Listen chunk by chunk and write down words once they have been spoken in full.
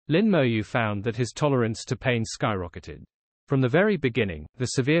Lin Moyu found that his tolerance to pain skyrocketed. From the very beginning, the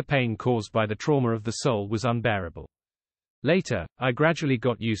severe pain caused by the trauma of the soul was unbearable. Later, I gradually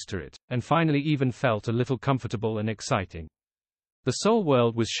got used to it, and finally even felt a little comfortable and exciting. The soul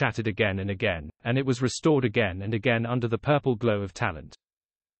world was shattered again and again, and it was restored again and again under the purple glow of talent.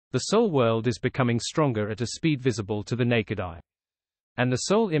 The soul world is becoming stronger at a speed visible to the naked eye. And the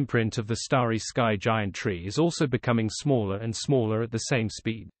soul imprint of the starry sky giant tree is also becoming smaller and smaller at the same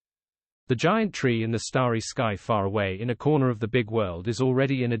speed. The giant tree in the starry sky far away in a corner of the big world is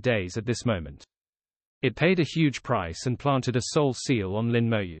already in a daze at this moment. It paid a huge price and planted a soul seal on Lin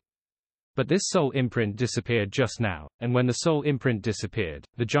Moyu. But this soul imprint disappeared just now, and when the soul imprint disappeared,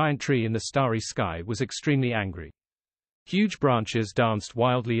 the giant tree in the starry sky was extremely angry. Huge branches danced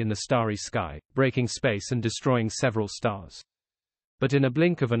wildly in the starry sky, breaking space and destroying several stars. But in a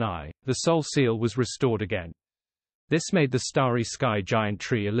blink of an eye, the soul seal was restored again. This made the starry sky giant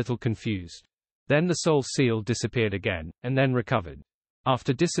tree a little confused. Then the soul seal disappeared again, and then recovered.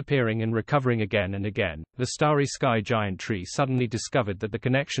 After disappearing and recovering again and again, the starry sky giant tree suddenly discovered that the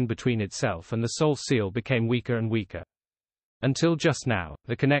connection between itself and the soul seal became weaker and weaker. Until just now,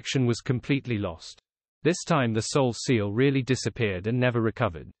 the connection was completely lost. This time the soul seal really disappeared and never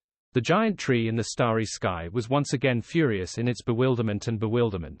recovered. The giant tree in the starry sky was once again furious in its bewilderment and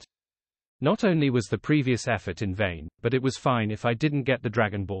bewilderment. Not only was the previous effort in vain, but it was fine if I didn't get the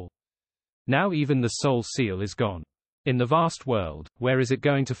Dragon Ball. Now even the soul seal is gone. In the vast world, where is it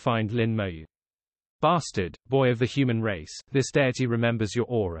going to find Lin Moyu? Bastard, boy of the human race, this deity remembers your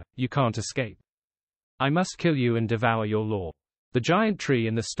aura, you can't escape. I must kill you and devour your lore. The giant tree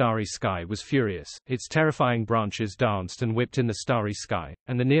in the starry sky was furious, its terrifying branches danced and whipped in the starry sky,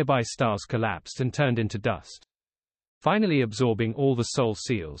 and the nearby stars collapsed and turned into dust. Finally absorbing all the soul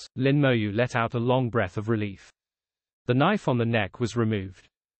seals, Lin Moyu let out a long breath of relief. The knife on the neck was removed.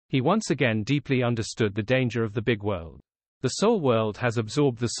 He once again deeply understood the danger of the big world. The soul world has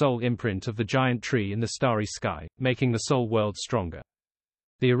absorbed the soul imprint of the giant tree in the starry sky, making the soul world stronger.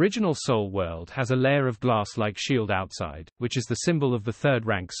 The original soul world has a layer of glass-like shield outside, which is the symbol of the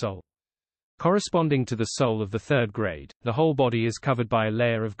third-rank soul. Corresponding to the soul of the third grade, the whole body is covered by a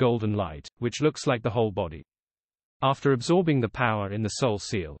layer of golden light, which looks like the whole body. After absorbing the power in the soul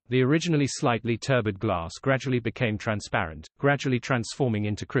seal, the originally slightly turbid glass gradually became transparent, gradually transforming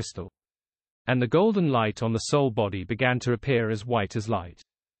into crystal. And the golden light on the soul body began to appear as white as light.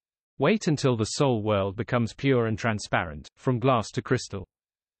 Wait until the soul world becomes pure and transparent, from glass to crystal.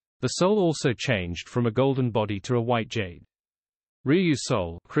 The soul also changed from a golden body to a white jade. Ryu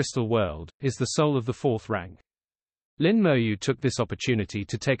Soul, Crystal World, is the soul of the fourth rank. Lin Moyu took this opportunity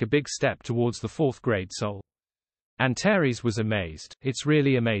to take a big step towards the fourth grade soul. Antares was amazed. It's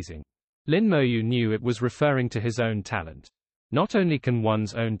really amazing. Lin Moyu knew it was referring to his own talent. Not only can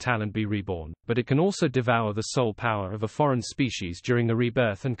one's own talent be reborn, but it can also devour the soul power of a foreign species during the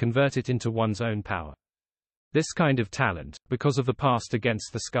rebirth and convert it into one's own power. This kind of talent, because of the past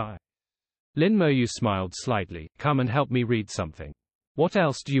against the sky. Lin Moyu smiled slightly. Come and help me read something. What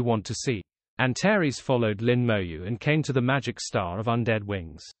else do you want to see? Antares followed Lin Moyu and came to the magic star of undead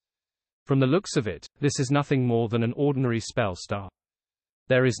wings. From the looks of it, this is nothing more than an ordinary spell star.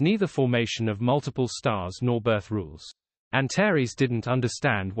 There is neither formation of multiple stars nor birth rules. Antares didn't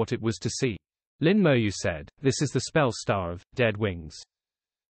understand what it was to see. Lin Moyu said, "This is the spell star of dead wings.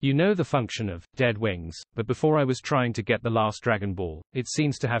 You know the function of dead wings, but before I was trying to get the last Dragon Ball, it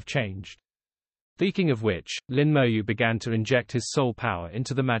seems to have changed." Speaking of which, Lin Moyu began to inject his soul power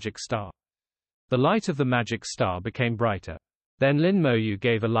into the magic star. The light of the magic star became brighter. Then Lin Moyu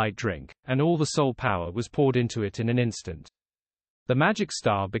gave a light drink, and all the soul power was poured into it in an instant. The magic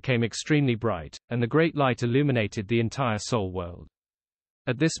star became extremely bright, and the great light illuminated the entire soul world.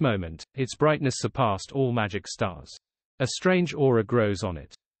 At this moment, its brightness surpassed all magic stars. A strange aura grows on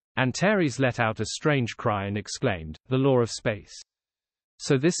it. Antares let out a strange cry and exclaimed, "The law of space."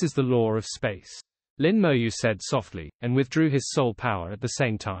 So this is the law of space. Lin Moyu said softly, and withdrew his soul power at the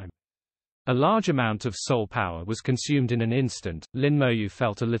same time. A large amount of soul power was consumed in an instant. Lin Moyu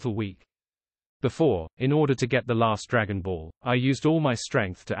felt a little weak. Before, in order to get the last Dragon Ball, I used all my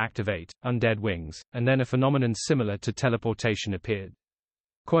strength to activate undead wings, and then a phenomenon similar to teleportation appeared.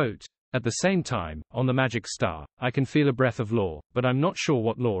 Quote, "At the same time, on the magic star, I can feel a breath of law, but I'm not sure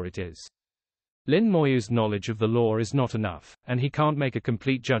what law it is." Lin Moyu's knowledge of the law is not enough, and he can't make a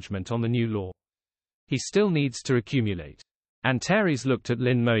complete judgment on the new law. He still needs to accumulate. Antares looked at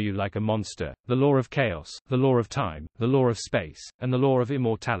Lin Moyu like a monster. The law of chaos, the law of time, the law of space, and the law of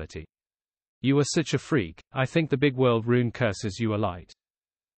immortality. You are such a freak. I think the big world rune curses you alight.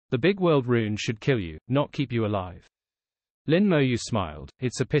 The big world rune should kill you, not keep you alive. Lin Moyu smiled.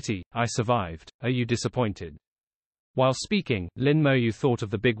 It's a pity, I survived. Are you disappointed? While speaking, Lin Moyu thought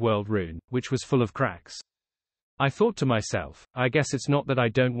of the big world rune, which was full of cracks. I thought to myself, I guess it's not that I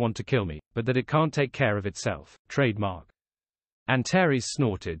don't want to kill me, but that it can't take care of itself. Trademark. Antares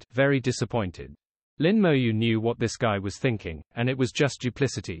snorted, very disappointed. Lin Moyu knew what this guy was thinking, and it was just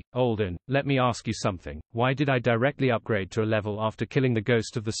duplicity. Olden, let me ask you something. Why did I directly upgrade to a level after killing the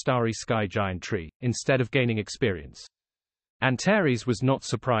ghost of the starry sky giant tree, instead of gaining experience? Antares was not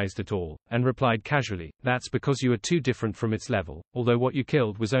surprised at all, and replied casually, that's because you are too different from its level, although what you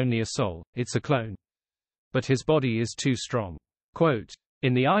killed was only a soul, it's a clone. But his body is too strong. Quote,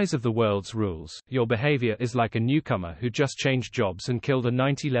 in the eyes of the world's rules, your behavior is like a newcomer who just changed jobs and killed a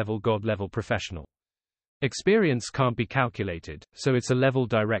 90-level god-level professional. Experience can't be calculated, so it's a level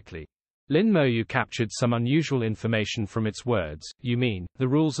directly. Lin Moyu captured some unusual information from its words. You mean, the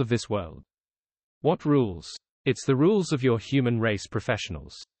rules of this world? What rules? It's the rules of your human race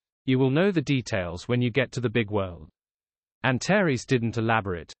professionals. You will know the details when you get to the big world. Antares didn't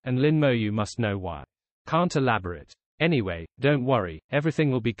elaborate, and Lin Moyu must know why. Can't elaborate. Anyway, don't worry,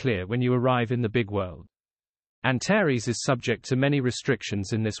 everything will be clear when you arrive in the big world. Antares is subject to many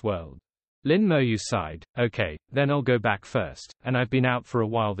restrictions in this world. Lin Moyu sighed. Okay, then I'll go back first, and I've been out for a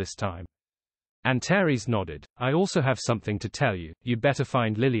while this time. Antares nodded. I also have something to tell you. You'd better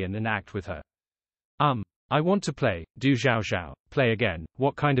find Lillian and act with her. I want to play. Do Zhao Zhao. Play again.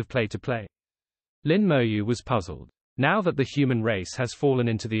 What kind of play to play? Lin Moyu was puzzled. Now that the human race has fallen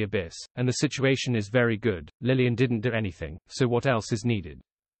into the abyss, and the situation is very good, Lillian didn't do anything, so what else is needed?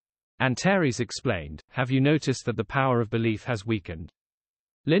 Antares explained, have you noticed that the power of belief has weakened?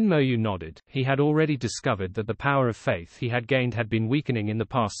 Lin Moyu nodded. He had already discovered that the power of faith he had gained had been weakening in the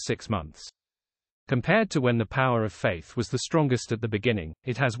past 6 months. Compared to when the power of faith was the strongest at the beginning,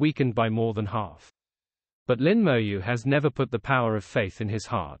 it has weakened by more than half. But Lin Moyu has never put the power of faith in his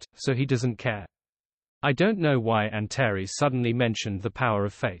heart, so he doesn't care. I don't know why Antares suddenly mentioned the power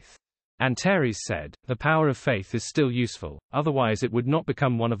of faith. Antares said, the power of faith is still useful, otherwise it would not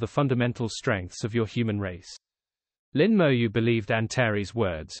become one of the fundamental strengths of your human race. Lin Moyu believed Antares'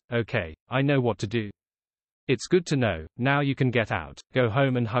 words. Okay, I know what to do. It's good to know. Now you can get out, go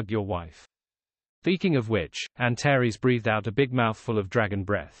home and hug your wife. Speaking of which, Antares breathed out a big mouthful of dragon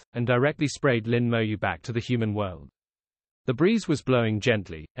breath, and directly sprayed Lin Moyu back to the human world. The breeze was blowing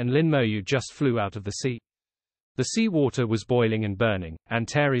gently, and Lin Moyu just flew out of the sea. The sea water was boiling and burning.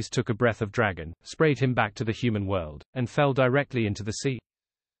 Antares took a breath of dragon, sprayed him back to the human world, and fell directly into the sea.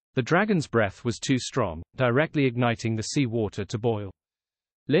 The dragon's breath was too strong, directly igniting the sea water to boil.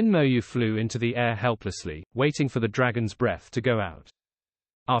 Lin Moyu flew into the air helplessly, waiting for the dragon's breath to go out.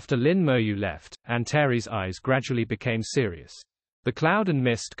 After Lin Moyu left, Antares' eyes gradually became serious. The cloud and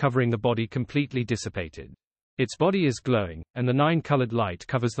mist covering the body completely dissipated. Its body is glowing, and the 9-colored light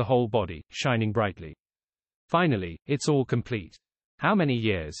covers the whole body, shining brightly. Finally, it's all complete. How many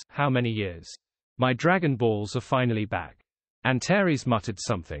years? How many years? My Dragon Balls are finally back. Antares muttered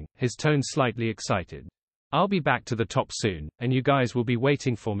something, his tone slightly excited. I'll be back to the top soon, and you guys will be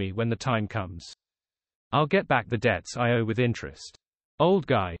waiting for me when the time comes. I'll get back the debts I owe with interest. Old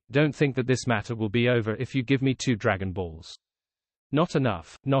guy, don't think that this matter will be over if you give me 2 Dragon Balls. Not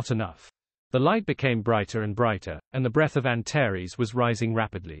enough, not enough. The light became brighter and brighter, and the breath of Antares was rising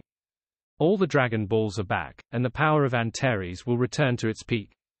rapidly. All the Dragon Balls are back, and the power of Antares will return to its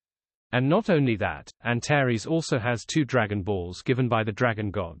peak. And not only that, Antares also has 2 Dragon Balls given by the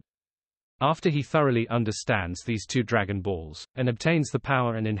Dragon God. After he thoroughly understands these 2 Dragon Balls, and obtains the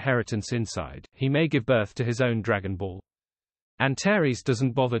power and inheritance inside, he may give birth to his own Dragon Ball. Antares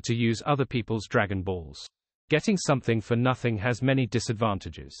doesn't bother to use other people's Dragon Balls. Getting something for nothing has many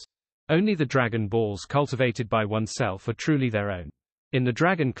disadvantages. Only the Dragon Balls cultivated by oneself are truly their own. In the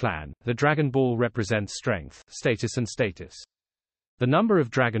Dragon Clan, the Dragon Ball represents strength, status and status. The number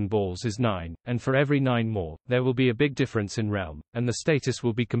of Dragon Balls is 9, and for every 9 more, there will be a big difference in realm, and the status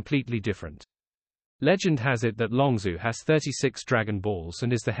will be completely different. Legend has it that Longzhu has 36 Dragon Balls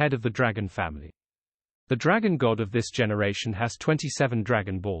and is the head of the Dragon family. The Dragon God of this generation has 27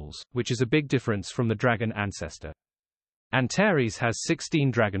 Dragon Balls, which is a big difference from the Dragon ancestor. Antares has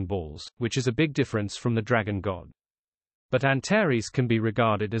 16 Dragon Balls, which is a big difference from the Dragon God. But Antares can be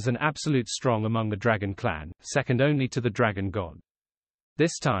regarded as an absolute strong among the Dragon clan, second only to the Dragon God.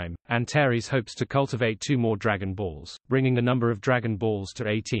 This time, Antares hopes to cultivate 2 more Dragon Balls, bringing the number of Dragon Balls to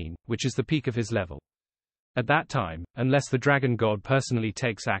 18, which is the peak of his level. At that time, unless the Dragon God personally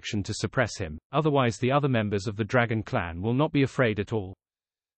takes action to suppress him, otherwise the other members of the Dragon clan will not be afraid at all.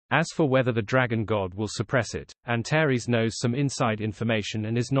 As for whether the Dragon God will suppress it, Antares knows some inside information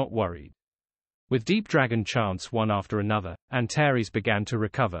and is not worried. With deep dragon chants one after another, Antares began to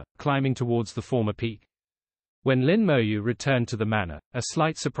recover, climbing towards the former peak. When Lin Moyu returned to the manor, a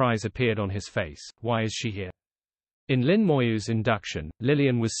slight surprise appeared on his face. Why is she here? In Lin Moyu's induction,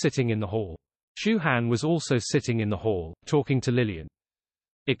 Lillian was sitting in the hall. Shu Han was also sitting in the hall, talking to Lillian.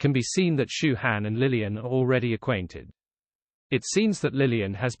 It can be seen that Shu Han and Lillian are already acquainted. It seems that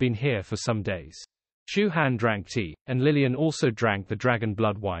Lillian has been here for some days. Shu Han drank tea, and Lillian also drank the dragon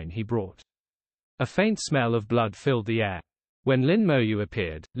blood wine he brought. A faint smell of blood filled the air. When Lin Moyu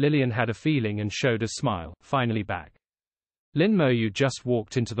appeared, Lillian had a feeling and showed a smile, finally back. Lin Moyu just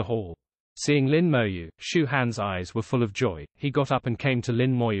walked into the hall. Seeing Lin Moyu, Shu Han's eyes were full of joy. He got up and came to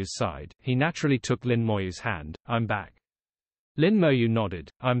Lin Moyu's side. He naturally took Lin Moyu's hand. I'm back. Lin Moyu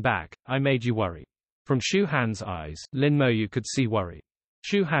nodded. I'm back. I made you worry. From Shu Han's eyes, Lin Moyu could see worry.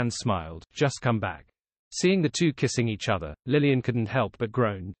 Shu Han smiled. Just come back. Seeing the two kissing each other, Lillian couldn't help but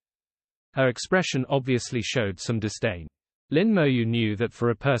groan. Her expression obviously showed some disdain. Lin Moyu knew that for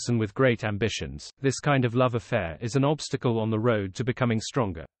a person with great ambitions, this kind of love affair is an obstacle on the road to becoming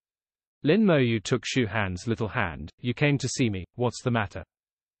stronger. Lin Moyu took Shu Han's little hand. You came to see me, what's the matter?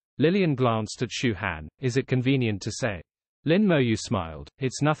 Lillian glanced at Shu Han. Is it convenient to say? Lin Moyu smiled.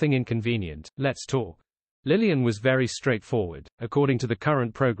 It's nothing inconvenient, let's talk. Lillian was very straightforward. According to the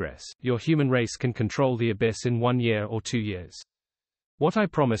current progress, your human race can control the abyss in 1 year or 2 years. What I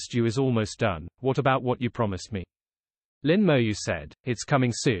promised you is almost done. What about what you promised me? Lin Moyu said, it's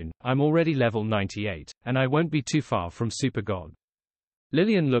coming soon. I'm already level 98, and I won't be too far from Super God.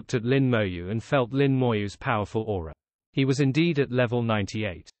 Lillian looked at Lin Moyu and felt Lin Moyu's powerful aura. He was indeed at level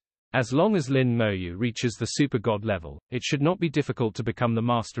 98. As long as Lin Moyu reaches the Super God level, it should not be difficult to become the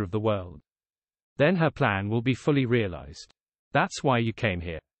master of the world. Then her plan will be fully realized. That's why you came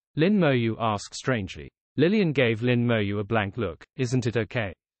here? Lin Moyu asked strangely. Lillian gave Lin Moyu a blank look. Isn't it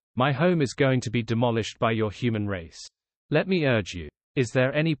okay? My home is going to be demolished by your human race. Let me urge you. Is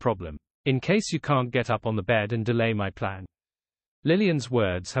there any problem? In case you can't get up on the bed and delay my plan. Lillian's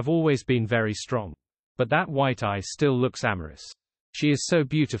words have always been very strong. But that white eye still looks amorous. She is so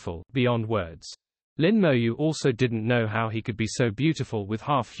beautiful, beyond words. Lin Moyu also didn't know how he could be so beautiful with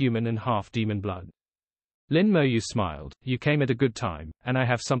half human and half demon blood. Lin Moyu smiled. You came at a good time, and I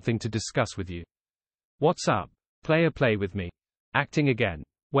have something to discuss with you. What's up? Play with me. Acting again.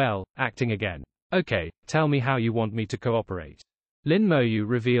 Well, acting again. Okay, tell me how you want me to cooperate. Lin Moyu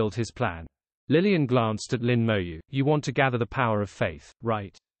revealed his plan. Lillian glanced at Lin Moyu. You want to gather the power of faith,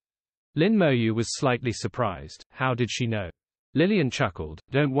 right? Lin Moyu was slightly surprised. How did she know? Lillian chuckled.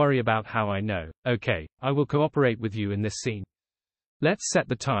 Don't worry about how I know. Okay, I will cooperate with you in this scene. Let's set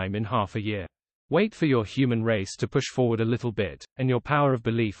the time in half a year. Wait for your human race to push forward a little bit, and your power of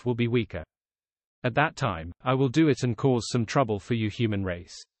belief will be weaker. At that time, I will do it and cause some trouble for you human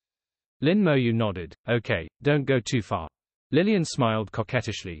race. Lin Moyu nodded. Okay, don't go too far. Lillian smiled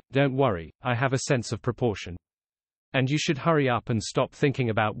coquettishly. Don't worry, I have a sense of proportion. And you should hurry up and stop thinking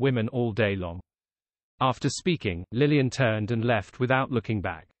about women all day long. After speaking, Lillian turned and left without looking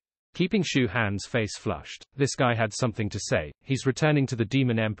back. Keeping Shu Han's face flushed, this guy had something to say. He's returning to the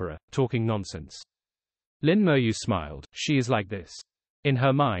Demon Emperor, talking nonsense. Lin Moyu smiled. She is like this. In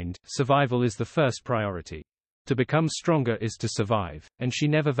her mind, survival is the first priority. To become stronger is to survive, and she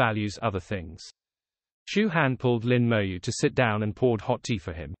never values other things. Shu Han pulled Lin Moyu to sit down and poured hot tea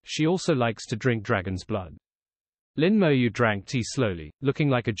for him. She also likes to drink dragon's blood. Lin Moyu drank tea slowly, looking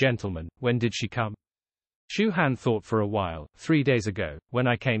like a gentleman. When did she come? Shu Han thought for a while. 3 days ago, when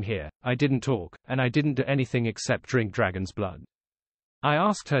I came here, I didn't talk, and I didn't do anything except drink dragon's blood. I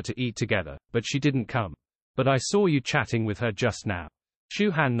asked her to eat together, but she didn't come. But I saw you chatting with her just now. Shu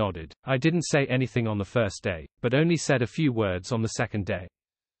Han nodded. I didn't say anything on the first day, but only said a few words on the second day.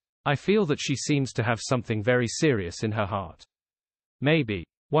 I feel that she seems to have something very serious in her heart. Maybe.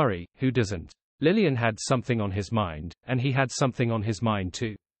 Worry, who doesn't? Lillian had something on his mind, and he had something on his mind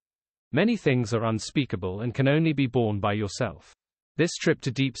too. Many things are unspeakable and can only be borne by yourself. This trip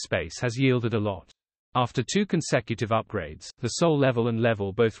to deep space has yielded a lot. After 2 consecutive upgrades, the soul level and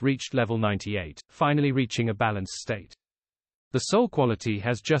level both reached level 98, finally reaching a balanced state. The soul quality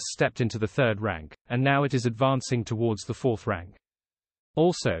has just stepped into the 3rd rank, and now it is advancing towards the 4th rank.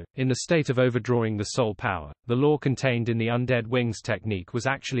 Also, in the state of overdrawing the soul power, the law contained in the Undead Wings technique was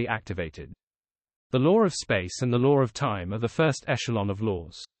actually activated. The law of space and the law of time are the first echelon of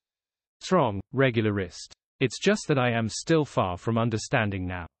laws. Strong, regularist. It's just that I am still far from understanding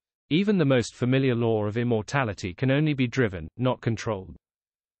now. Even the most familiar law of immortality can only be driven, not controlled.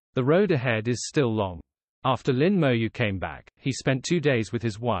 The road ahead is still long. After Lin Moyu came back, he spent 2 days with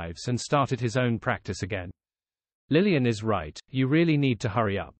his wives and started his own practice again. Lillian is right, you really need to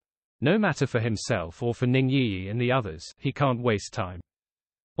hurry up. No matter for himself or for Ning Yi and the others, he can't waste time.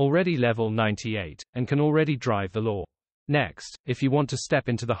 Already level 98, and can already drive the law. Next, if you want to step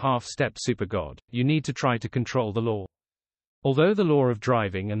into the half-step super god, you need to try to control the law. Although the law of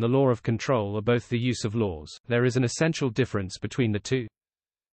driving and the law of control are both the use of laws, there is an essential difference between the two.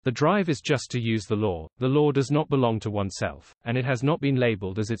 The drive is just to use the law does not belong to oneself, and it has not been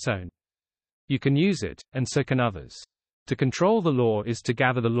labeled as its own. You can use it, and so can others. To control the law is to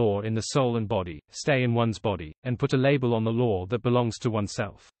gather the law in the soul and body, stay in one's body, and put a label on the law that belongs to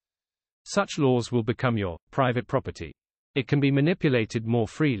oneself. Such laws will become your private property. It can be manipulated more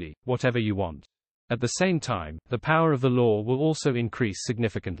freely, whatever you want. At the same time, the power of the law will also increase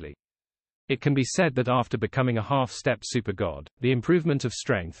significantly. It can be said that after becoming a half-step super god, the improvement of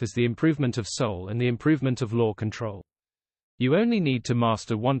strength is the improvement of soul and the improvement of law control. You only need to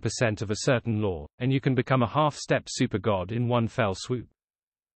master 1% of a certain law, and you can become a half-step super god in one fell swoop.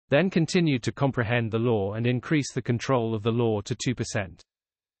 Then continue to comprehend the law and increase the control of the law to 2%.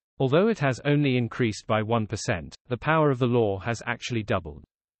 Although it has only increased by 1%, the power of the law has actually doubled.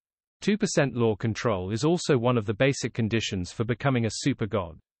 2% law control is also one of the basic conditions for becoming a super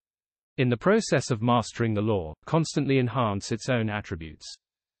god. In the process of mastering the law, constantly enhance its own attributes.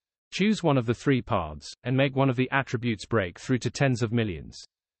 Choose one of the three paths, and make one of the attributes break through to tens of millions.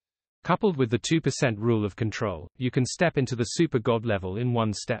 Coupled with the 2% rule of control, you can step into the super god level in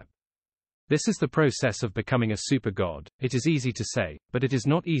one step. This is the process of becoming a super god. It is easy to say, but it is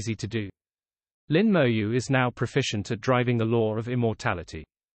not easy to do. Lin Moyu is now proficient at driving the law of immortality.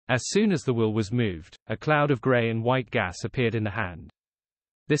 As soon as the will was moved, a cloud of grey and white gas appeared in the hand.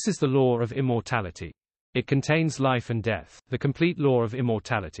 This is the law of immortality. It contains life and death, the complete law of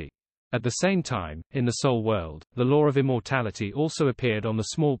immortality. At the same time, in the soul world, the law of immortality also appeared on the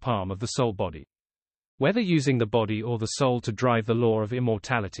small palm of the soul body. Whether using the body or the soul to drive the law of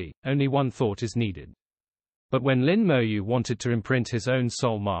immortality, only one thought is needed. But when Lin Moyu wanted to imprint his own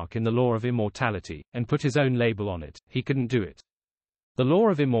soul mark in the law of immortality, and put his own label on it, he couldn't do it. The law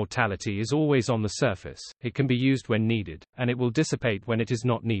of immortality is always on the surface, it can be used when needed, and it will dissipate when it is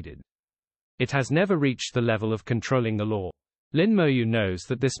not needed. It has never reached the level of controlling the law. Lin Moyu knows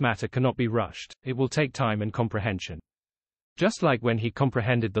that this matter cannot be rushed, it will take time and comprehension. Just like when he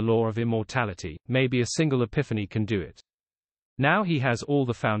comprehended the law of immortality, maybe a single epiphany can do it. Now he has all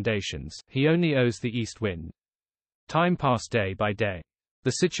the foundations, he only owes the east wind. Time passed day by day.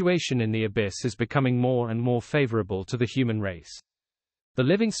 The situation in the abyss is becoming more and more favorable to the human race. The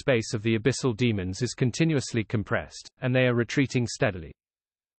living space of the abyssal demons is continuously compressed, and they are retreating steadily.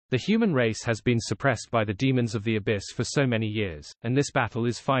 The human race has been suppressed by the demons of the abyss for so many years, and this battle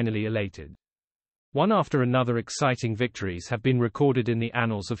is finally elated. One after another exciting victories have been recorded in the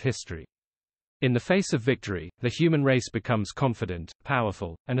annals of history. In the face of victory, the human race becomes confident,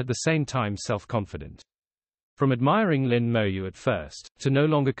 powerful, and at the same time self-confident. From admiring Lin Moyu at first, to no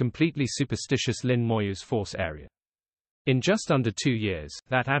longer completely superstitious Lin Moyu's force area. In just under 2 years,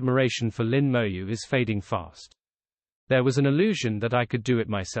 that admiration for Lin Moyu is fading fast. There was an illusion that I could do it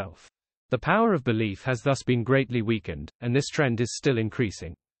myself. The power of belief has thus been greatly weakened, and this trend is still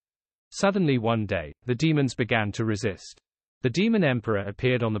increasing. Suddenly one day, the demons began to resist. The demon emperor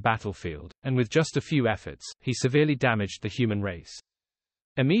appeared on the battlefield, and with just a few efforts, he severely damaged the human race.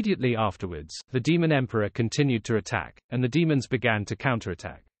 Immediately afterwards, the demon emperor continued to attack, and the demons began to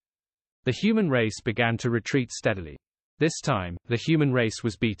counterattack. The human race began to retreat steadily. This time, the human race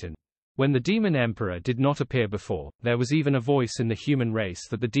was beaten. When the demon emperor did not appear before, there was even a voice in the human race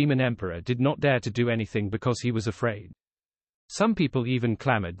that the demon emperor did not dare to do anything because he was afraid. Some people even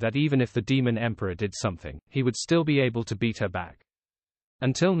clamored that even if the demon emperor did something, he would still be able to beat her back.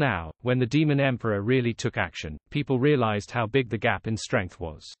 Until now, when the demon emperor really took action, people realized how big the gap in strength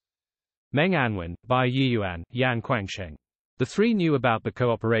was. Meng Anwen, Bai Yiyuan, Yan Guangsheng. The three knew about the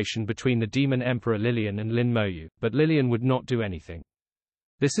cooperation between the demon emperor Lilian and Lin Moyu, but Lilian would not do anything.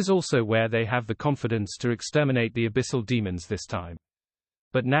 This is also where they have the confidence to exterminate the abyssal demons this time.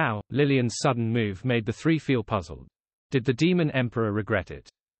 But now, Lilian's sudden move made the three feel puzzled. Did the demon emperor regret it?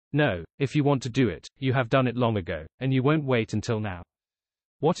 No, if you want to do it, you have done it long ago, and you won't wait until now.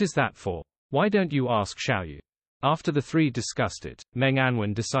 What is that for? Why don't you ask Xiaoyu? After the three discussed it, Meng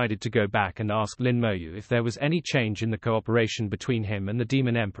Anwen decided to go back and ask Lin Moyu if there was any change in the cooperation between him and the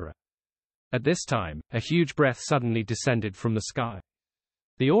demon emperor. At this time, a huge breath suddenly descended from the sky.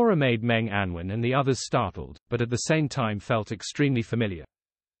 The aura made Meng Anwen and the others startled, but at the same time felt extremely familiar.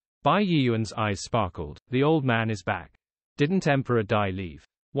 Bai Yiyuan's eyes sparkled. The old man is back. Didn't Emperor Dai leave?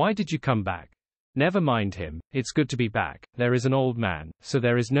 Why did you come back? Never mind him, it's good to be back. There is an old man, so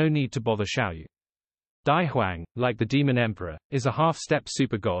there is no need to bother Xiaoyu. Dai Huang, like the Demon Emperor, is a half-step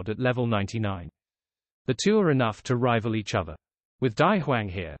super-god at level 99. The two are enough to rival each other. With Dai Huang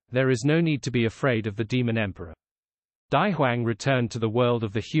here, there is no need to be afraid of the Demon Emperor. Dai Huang returned to the world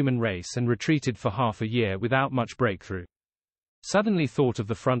of the human race and retreated for half a year without much breakthrough. Suddenly thought of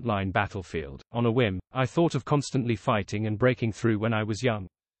the frontline battlefield. On a whim, I thought of constantly fighting and breaking through when I was young.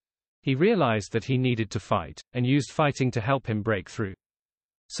 He realized that he needed to fight, and used fighting to help him break through.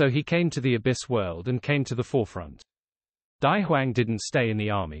 So he came to the Abyss world and came to the forefront. Dai Huang didn't stay in the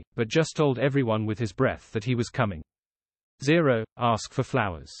army, but just told everyone with his breath that he was coming. 0. Ask for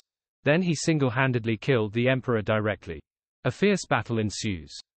flowers. Then he single-handedly killed the Emperor directly. A fierce battle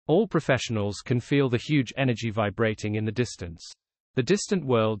ensues. All professionals can feel the huge energy vibrating in the distance. The distant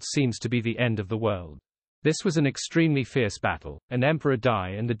world seems to be the end of the world. This was an extremely fierce battle, and Emperor Dai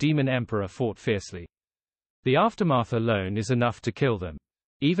and the Demon Emperor fought fiercely. The aftermath alone is enough to kill them.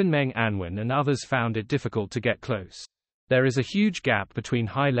 Even Meng Anwen and others found it difficult to get close. There is a huge gap between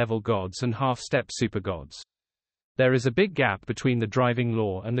high-level gods and half-step super-gods. There is a big gap between the driving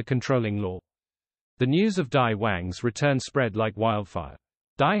law and the controlling law. The news of Dai Huang's return spread like wildfire.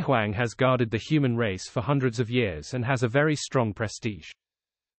 Dai Huang has guarded the human race for hundreds of years and has a very strong prestige.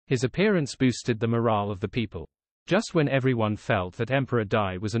 His appearance boosted the morale of the people. Just when everyone felt that Emperor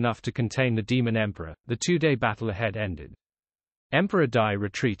Dai was enough to contain the Demon Emperor, the two-day battle ahead ended. Emperor Dai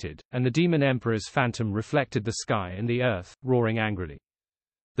retreated, and the Demon Emperor's phantom reflected the sky and the earth, roaring angrily.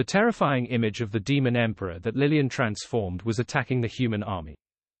 The terrifying image of the Demon Emperor that Lilian transformed was attacking the human army.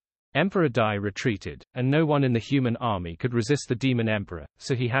 Emperor Dai retreated, and no one in the human army could resist the Demon Emperor,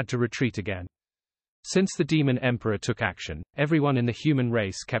 so he had to retreat again. Since the Demon Emperor took action, everyone in the human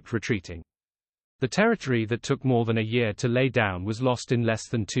race kept retreating. The territory that took more than a year to lay down was lost in less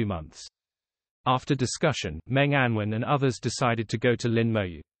than 2 months. After discussion, Meng Anwen and others decided to go to Lin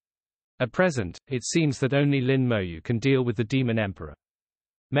Moyu. At present, it seems that only Lin Moyu can deal with the Demon Emperor.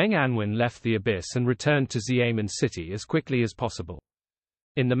 Meng Anwen left the Abyss and returned to Xiamen City as quickly as possible.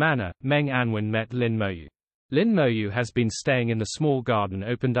 In the manor, Meng Anwen met Lin Moyu. Lin Moyu has been staying in the small garden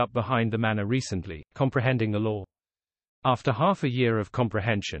opened up behind the manor recently, comprehending the law. After half a year of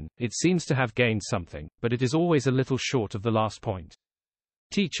comprehension, it seems to have gained something, but it is always a little short of the last point.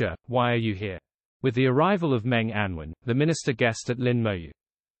 Teacher, why are you here? With the arrival of Meng Anwen, the minister guessed at Lin Moyu.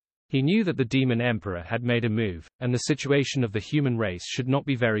 He knew that the Demon Emperor had made a move, and the situation of the human race should not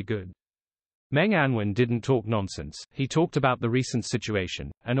be very good. Meng Anwen didn't talk nonsense, he talked about the recent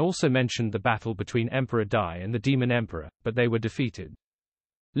situation, and also mentioned the battle between Emperor Dai and the Demon Emperor, but they were defeated.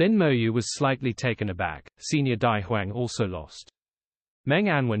 Lin Moyu was slightly taken aback. Senior Dai Huang also lost. Meng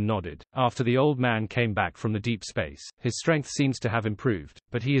Anwen nodded. After the old man came back from the deep space, his strength seems to have improved,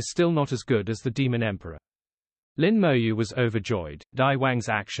 but he is still not as good as the Demon Emperor. Lin Moyu was overjoyed. Dai Huang's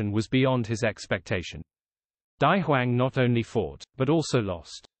action was beyond his expectation. Dai Huang not only fought, but also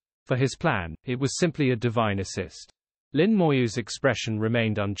lost. For his plan, it was simply a divine assist. Lin Moyu's expression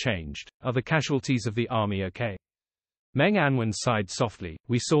remained unchanged. Are the casualties of the army okay? Meng Anwen sighed softly.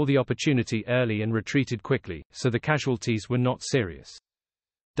 We saw the opportunity early and retreated quickly, so the casualties were not serious.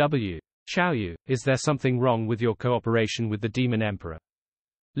 Xiaoyu, is there something wrong with your cooperation with the Demon Emperor?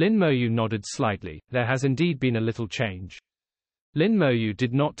 Lin Moyu nodded slightly. There has indeed been a little change. Lin Moyu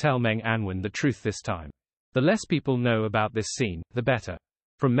did not tell Meng Anwen the truth this time. The less people know about this scene, the better.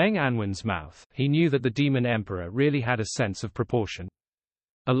 From Meng Anwen's mouth, he knew that the Demon Emperor really had a sense of proportion.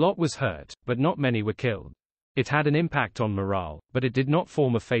 A lot was hurt, but not many were killed. It had an impact on morale, but it did not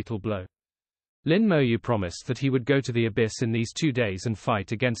form a fatal blow. Lin Moyu promised that he would go to the Abyss in these 2 days and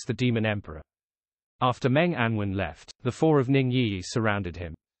fight against the Demon Emperor. After Meng Anwen left, the 4 of Ning Yi surrounded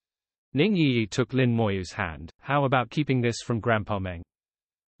him. Ning Yi took Lin Moyu's hand. How about keeping this from Grandpa Meng?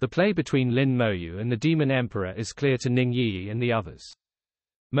 The play between Lin Moyu and the Demon Emperor is clear to Ning Yi and the others.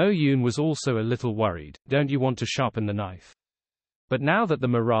 Mo Yun was also a little worried. Don't you want to sharpen the knife? But now that the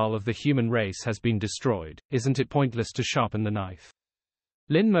morale of the human race has been destroyed, isn't it pointless to sharpen the knife?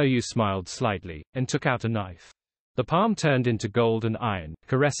 Lin Moyu smiled slightly, and took out a knife. The palm turned into gold and iron,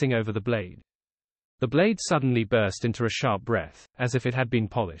 caressing over the blade. The blade suddenly burst into a sharp breath, as if it had been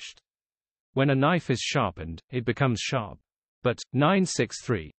polished. When a knife is sharpened, it becomes sharp. But,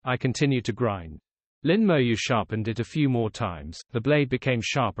 963, I continue to grind. Lin Moyu sharpened it a few more times, the blade became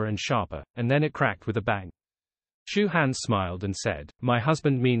sharper and sharper, and then it cracked with a bang. Shu Han smiled and said, my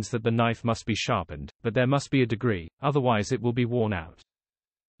husband means that the knife must be sharpened, but there must be a degree, otherwise it will be worn out.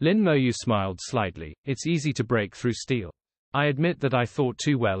 Lin Moyu smiled slightly. It's easy to break through steel. I admit that I thought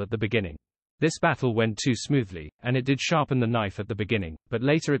too well at the beginning. This battle went too smoothly, and it did sharpen the knife at the beginning, but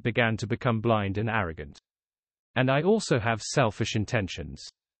later it began to become blind and arrogant. And I also have selfish intentions.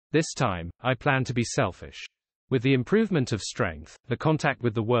 This time, I plan to be selfish. With the improvement of strength, the contact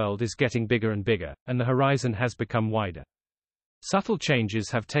with the world is getting bigger and bigger, and the horizon has become wider. Subtle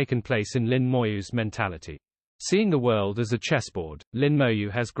changes have taken place in Lin Moyu's mentality. Seeing the world as a chessboard, Lin Moyu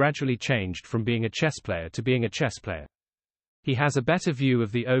has gradually changed from being a chess player to being a chess player. He has a better view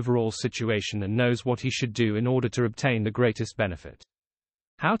of the overall situation and knows what he should do in order to obtain the greatest benefit.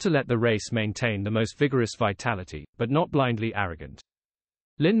 How to let the race maintain the most vigorous vitality, but not blindly arrogant.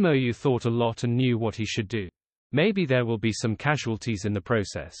 Lin Moyu thought a lot and knew what he should do. Maybe there will be some casualties in the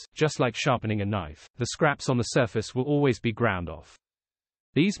process, just like sharpening a knife, the scraps on the surface will always be ground off.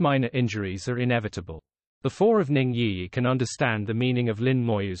 These minor injuries are inevitable. The four of Ning Yi can understand the meaning of Lin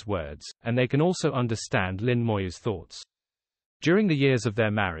Moyu's words, and they can also understand Lin Moyu's thoughts. During the years of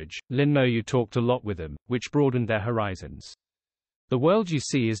their marriage, Lin Moyu talked a lot with them, which broadened their horizons. The world you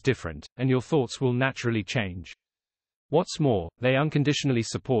see is different, and your thoughts will naturally change. What's more, they unconditionally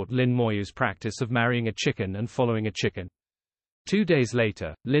support Lin Moyu's practice of marrying a chicken and following a chicken. 2 days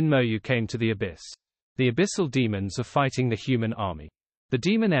later, Lin Moyu came to the abyss. The abyssal demons are fighting the human army. The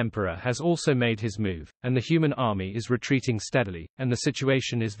demon emperor has also made his move, and the human army is retreating steadily, and the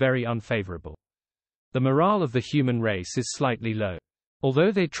situation is very unfavorable. The morale of the human race is slightly low.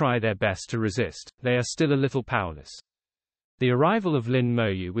 Although they try their best to resist, they are still a little powerless. The arrival of Lin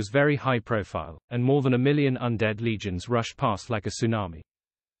Moyu was very high profile, and more than 1 million undead legions rushed past like a tsunami.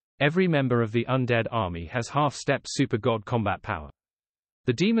 Every member of the undead army has half-step super god combat power.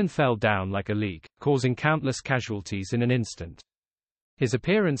 The demon fell down like a leak, causing countless casualties in an instant. His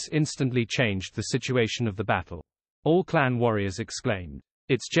appearance instantly changed the situation of the battle. All clan warriors exclaimed,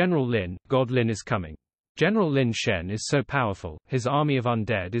 "It's General Lin, God Lin is coming." General Lin Shen is so powerful, his army of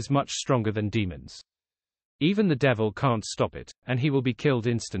undead is much stronger than demons. Even the devil can't stop it, and he will be killed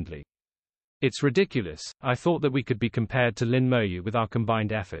instantly. It's ridiculous. I thought that we could be compared to Lin Moyu with our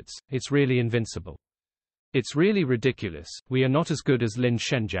combined efforts. It's really invincible. It's really ridiculous. We are not as good as Lin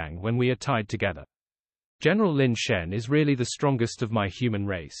Shenjiang when we are tied together. General Lin Shen is really the strongest of my human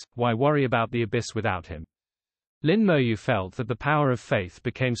race. Why worry about the abyss without him? Lin Moyu felt that the power of faith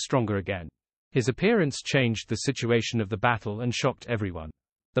became stronger again. His appearance changed the situation of the battle and shocked everyone.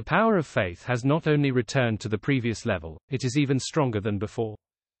 The power of faith has not only returned to the previous level, it is even stronger than before.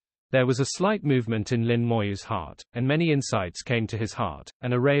 There was a slight movement in Lin Moyu's heart, and many insights came to his heart.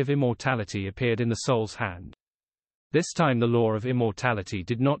 An ray of immortality appeared in the soul's hand. This time the law of immortality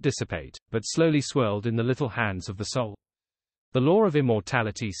did not dissipate, but slowly swirled in the little hands of the soul. The law of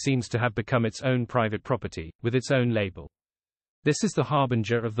immortality seems to have become its own private property, with its own label. This is the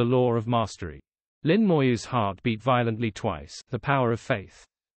harbinger of the law of mastery. Lin Moyu's heart beat violently twice, the power of faith.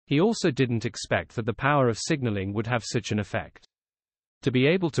 He also didn't expect that the power of signaling would have such an effect. To be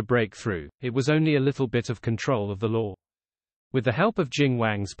able to break through, it was only a little bit of control of the law. With the help of Jing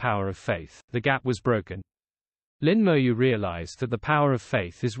Wang's power of faith, the gap was broken. Lin Moyu realized that the power of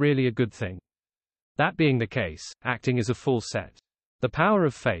faith is really a good thing. That being the case, acting is a full set. The power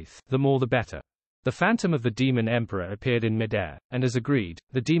of faith, the more the better. The phantom of the demon emperor appeared in midair, and as agreed,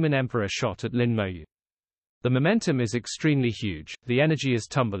 the demon emperor shot at Lin Moyu. The momentum is extremely huge, the energy is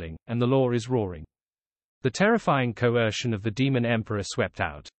tumbling, and the law is roaring. The terrifying coercion of the demon emperor swept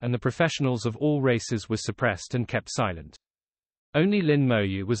out, and the professionals of all races were suppressed and kept silent. Only Lin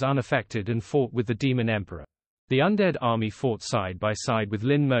Moyu was unaffected and fought with the demon emperor. The undead army fought side by side with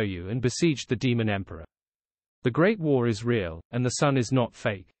Lin Moyu and besieged the demon emperor. The Great War is real, and the sun is not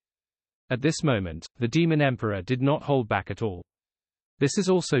fake. At this moment, the demon emperor did not hold back at all. This is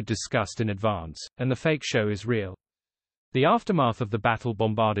also discussed in advance, and the fake show is real. The aftermath of the battle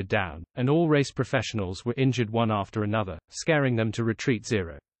bombarded down, and all race professionals were injured one after another, scaring them to retreat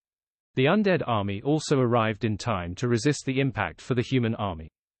zero. The undead army also arrived in time to resist the impact for the human army.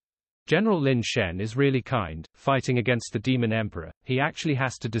 General Lin Shen is really kind, fighting against the demon emperor. He actually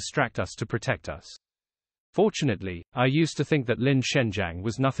has to distract us to protect us. Fortunately, I used to think that Lin Shenjiang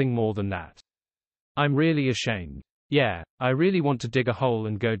was nothing more than that. I'm really ashamed. Yeah, I really want to dig a hole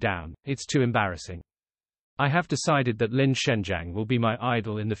and go down, it's too embarrassing. I have decided that Lin Shenjiang will be my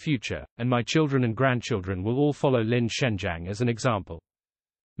idol in the future, and my children and grandchildren will all follow Lin Shenjiang as an example.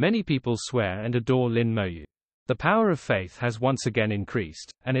 Many people swear and adore Lin Moyu. The power of faith has once again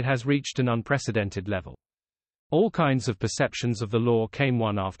increased, and it has reached an unprecedented level. All kinds of perceptions of the law came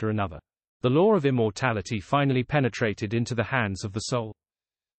one after another. The law of immortality finally penetrated into the hands of the soul.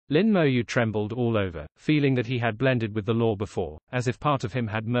 Lin Moyu trembled all over, feeling that he had blended with the law before, as if part of him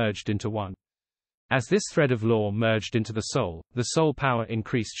had merged into one. As this thread of law merged into the soul power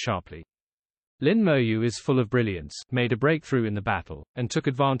increased sharply. Lin Moyu is full of brilliance, made a breakthrough in the battle, and took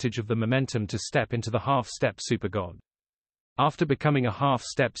advantage of the momentum to step into the half-step super god. After becoming a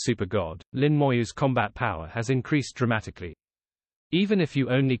half-step super god, Lin Moyu's combat power has increased dramatically. Even if you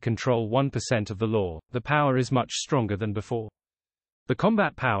only control 1% of the law, the power is much stronger than before. The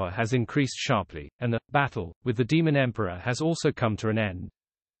combat power has increased sharply, and the battle with the Demon Emperor has also come to an end.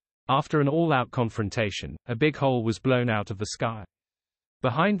 After an all-out confrontation, a big hole was blown out of the sky.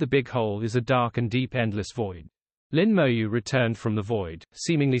 Behind the big hole is a dark and deep endless void. Lin Moyu returned from the void,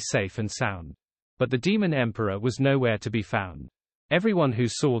 seemingly safe and sound. But the Demon Emperor was nowhere to be found. Everyone who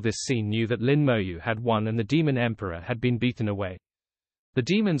saw this scene knew that Lin Moyu had won and the Demon Emperor had been beaten away. The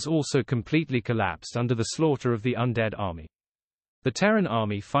demons also completely collapsed under the slaughter of the undead army. The Terran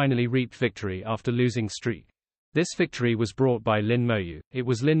army finally reaped victory after losing streak. This victory was brought by Lin Moyu. It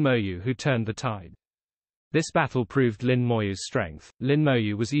was Lin Moyu who turned the tide. This battle proved Lin Moyu's strength. Lin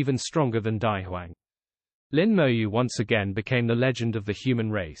Moyu was even stronger than Dai Huang. Lin Moyu once again became the legend of the human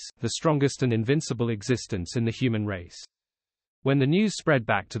race, the strongest and invincible existence in the human race. When the news spread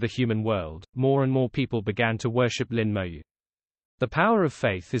back to the human world, more and more people began to worship Lin Moyu. The power of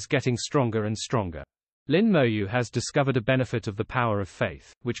faith is getting stronger and stronger. Lin Moyu has discovered a benefit of the power of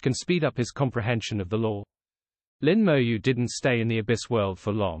faith, which can speed up his comprehension of the law. Lin Moyu didn't stay in the Abyss world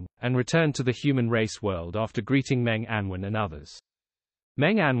for long, and returned to the human race world after greeting Meng Anwen and others.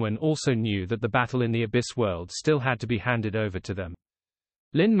 Meng Anwen also knew that the battle in the Abyss world still had to be handed over to them.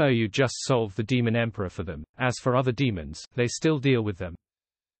 Lin Moyu just solved the Demon Emperor for them. As for other demons, they still deal with them.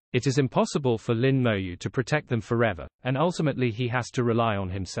 It is impossible for Lin Moyu to protect them forever, and ultimately he has to rely on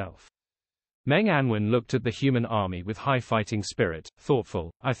himself. Meng Anwen looked at the human army with high fighting spirit,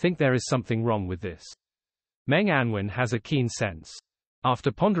 thoughtful. I think there is something wrong with this. Meng Anwen has a keen sense.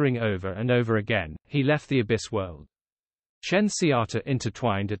 After pondering over and over again, he left the Abyss world. Shen Xiata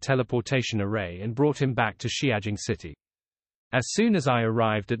intertwined a teleportation array and brought him back to Xiajing City. As soon as I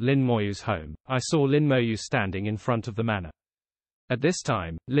arrived at Lin Moyu's home, I saw Lin Moyu standing in front of the manor. At this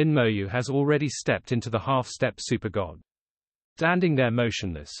time, Lin Moyu has already stepped into the half-step super god. Standing there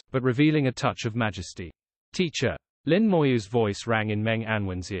motionless, but revealing a touch of majesty. Teacher. Lin Moyu's voice rang in Meng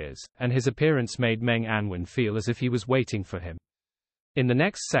Anwen's ears, and his appearance made Meng Anwen feel as if he was waiting for him. In the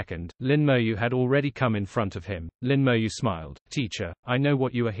next second, Lin Moyu had already come in front of him. Lin Moyu smiled. Teacher, I know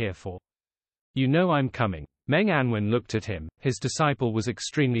what you are here for. You know I'm coming. Meng Anwen looked at him. His disciple was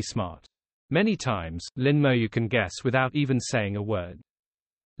extremely smart. Many times, Lin Moyu can guess without even saying a word.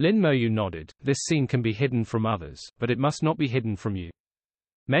 Lin Moyu nodded. This scene can be hidden from others, but it must not be hidden from you.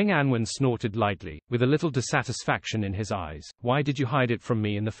 Meng Anwen snorted lightly, with a little dissatisfaction in his eyes. Why did you hide it from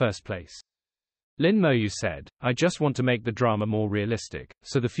me in the first place? Lin Moyu said, I just want to make the drama more realistic,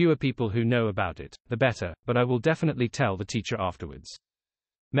 so the fewer people who know about it, the better, but I will definitely tell the teacher afterwards.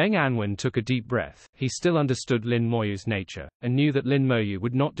 Meng Anwen took a deep breath. He still understood Lin Moyu's nature, and knew that Lin Moyu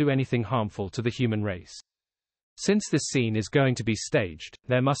would not do anything harmful to the human race. Since this scene is going to be staged,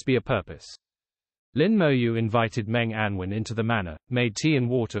 there must be a purpose. Lin Moyu invited Meng Anwen into the manor, made tea and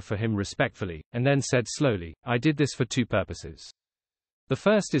water for him respectfully, and then said slowly, I did this for two purposes. The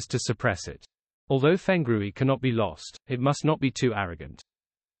first is to suppress it. Although Fengrui cannot be lost, it must not be too arrogant.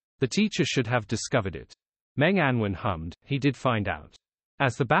 The teacher should have discovered it. Meng Anwen hummed. He did find out.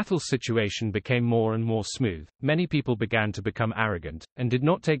 As the battle situation became more and more smooth, many people began to become arrogant, and did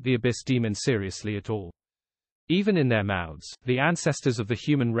not take the Abyss demon seriously at all. Even in their mouths, the ancestors of the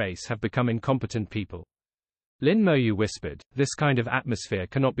human race have become incompetent people. Lin Moyu whispered, this kind of atmosphere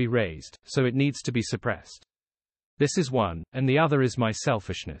cannot be raised, so it needs to be suppressed. This is one, and the other is my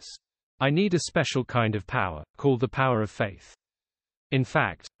selfishness. I need a special kind of power, called the power of faith. In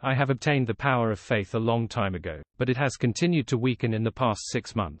fact, I have obtained the power of faith a long time ago, but it has continued to weaken in the past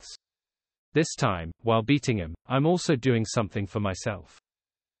 6 months. This time, while beating him, I'm also doing something for myself.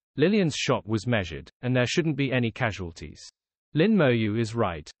 Lilian's shot was measured, and there shouldn't be any casualties. Lin Moyu is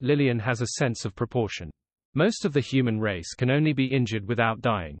right. Lilian has a sense of proportion. Most of the human race can only be injured without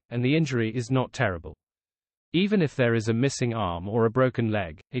dying, and the injury is not terrible. Even if there is a missing arm or a broken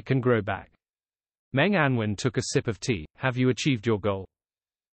leg, it can grow back. Meng Anwen took a sip of tea. Have you achieved your goal?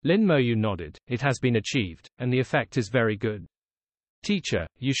 Lin Moyu nodded. It has been achieved, and the effect is very good. Teacher,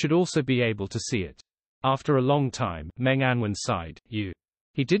 you should also be able to see it. After a long time, Meng Anwen sighed.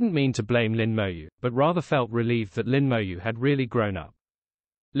 He didn't mean to blame Lin Moyu, but rather felt relieved that Lin Moyu had really grown up.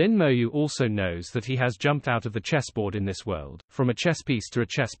 Lin Moyu also knows that he has jumped out of the chessboard in this world, from a chess piece to a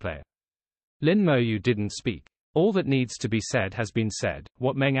chess player. Lin Moyu didn't speak. All that needs to be said has been said.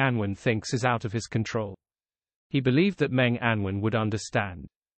 What Meng Anwen thinks is out of his control. He believed that Meng Anwen would understand.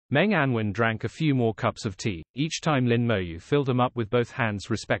 Meng Anwen drank a few more cups of tea, each time Lin Moyu filled them up with both hands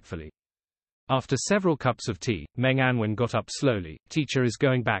respectfully. After several cups of tea, Meng Anwen got up slowly. Teacher is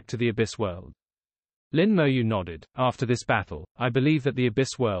going back to the Abyss world. Lin Moyu nodded. After this battle, I believe that the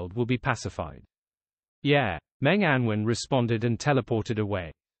Abyss world will be pacified. Yeah. Meng Anwen responded and teleported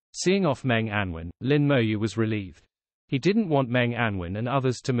away. Seeing off Meng Anwen, Lin Moyu was relieved. He didn't want Meng Anwen and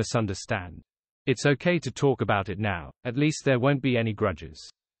others to misunderstand. It's okay to talk about it now, at least there won't be any grudges.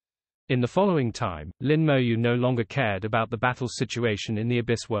 In the following time, Lin Moyu no longer cared about the battle situation in the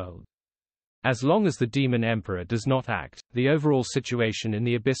Abyss world. As long as the Demon Emperor does not act, the overall situation in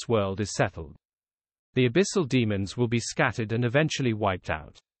the Abyss world is settled. The abyssal demons will be scattered and eventually wiped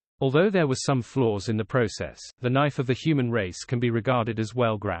out. Although there were some flaws in the process, the knife of the human race can be regarded as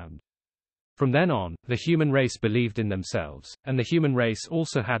well ground. From then on, the human race believed in themselves, and the human race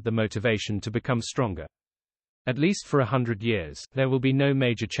also had the motivation to become stronger. At least for 100 years, there will be no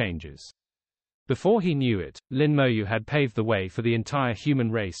major changes. Before he knew it, Lin Moyu had paved the way for the entire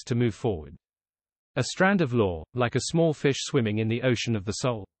human race to move forward. A strand of law, like a small fish swimming in the ocean of the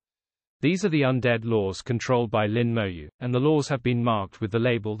soul. These are the undead laws controlled by Lin Moyu, and the laws have been marked with the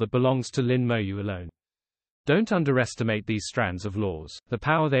label that belongs to Lin Moyu alone. Don't underestimate these strands of laws, the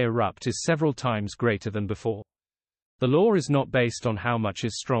power they erupt is several times greater than before. The law is not based on how much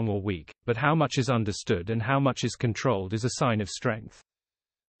is strong or weak, but how much is understood and how much is controlled is a sign of strength.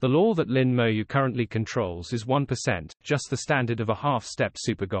 The law that Lin Moyu currently controls is 1%, just the standard of a half-step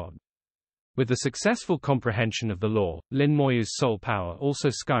super god. With the successful comprehension of the law, Lin Moyu's soul power also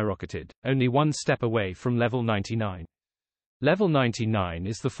skyrocketed, only one step away from level 99. Level 99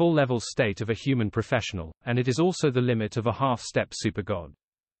 is the full level state of a human professional, and it is also the limit of a half-step super god.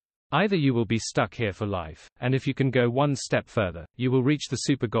 Either you will be stuck here for life, and if you can go one step further, you will reach the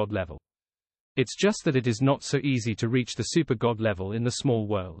super god level. It's just that it is not so easy to reach the super god level in the small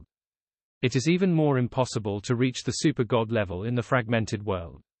world. It is even more impossible to reach the super god level in the fragmented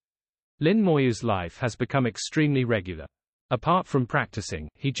world. Lin Moyu's life has become extremely regular. Apart from practicing,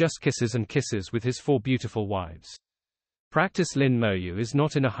 he just kisses and kisses with his 4 beautiful wives. Practice Lin Moyu is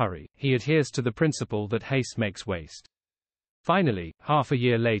not in a hurry, he adheres to the principle that haste makes waste. Finally, half a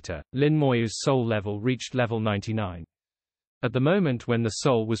year later, Lin Moyu's soul level reached level 99. At the moment when the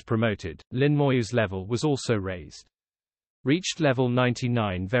soul was promoted, Lin Moyu's level was also raised. Reached level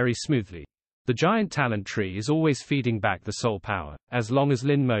 99 very smoothly. The giant talent tree is always feeding back the soul power. As long as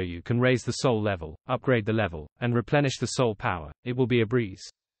Lin Moyu can raise the soul level, upgrade the level, and replenish the soul power, it will be a breeze.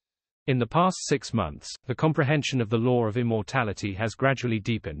 In the past 6 months, the comprehension of the law of immortality has gradually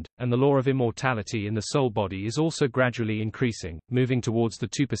deepened, and the law of immortality in the soul body is also gradually increasing, moving towards the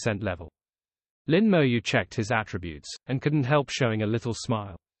 2% level. Lin Moyu checked his attributes, and couldn't help showing a little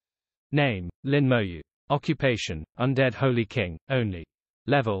smile. Name, Lin Moyu. Occupation, Undead Holy King, only.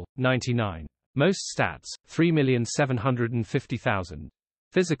 Level, 99. Most stats, 3,750,000.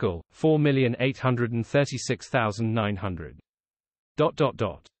 Physical, 4,836,900.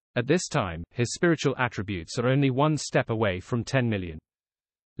 At this time, his spiritual attributes are only one step away from 10 million.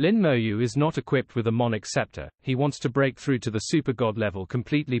 Lin Moyu is not equipped with a monarch scepter, he wants to break through to the super god level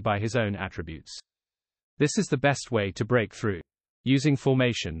completely by his own attributes. This is the best way to break through. Using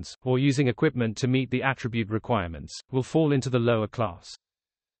formations, or using equipment to meet the attribute requirements, will fall into the lower class.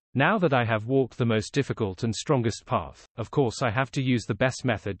 Now that I have walked the most difficult and strongest path, of course I have to use the best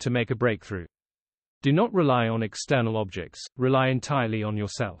method to make a breakthrough. Do not rely on external objects, rely entirely on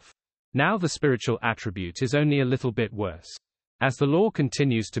yourself. Now the spiritual attribute is only a little bit worse. As the law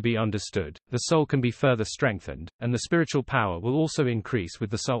continues to be understood, the soul can be further strengthened, and the spiritual power will also increase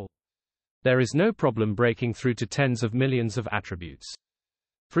with the soul. There is no problem breaking through to tens of millions of attributes.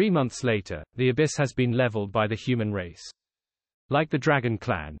 3 months later, the abyss has been leveled by the human race. Like the dragon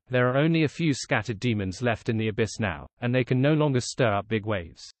clan, there are only a few scattered demons left in the abyss now, and they can no longer stir up big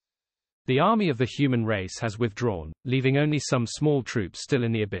waves. The army of the human race has withdrawn, leaving only some small troops still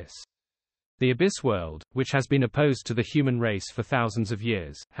in the abyss. The abyss world, which has been opposed to the human race for thousands of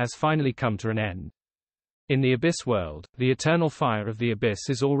years, has finally come to an end. In the abyss world, the eternal fire of the abyss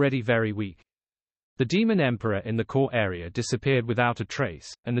is already very weak. The demon emperor in the core area disappeared without a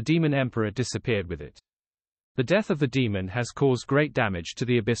trace, and the demon emperor disappeared with it. The death of the demon has caused great damage to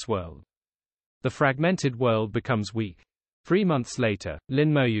the abyss world. The fragmented world becomes weak. 3 months later, Lin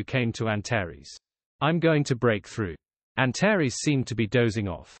Moyu came to Antares. I'm going to break through. Antares seemed to be dozing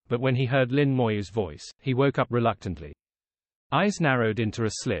off, but when he heard Lin Moyu's voice, he woke up reluctantly. Eyes narrowed into a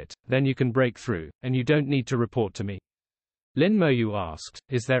slit, then you can break through, and you don't need to report to me. Lin Moyu asked,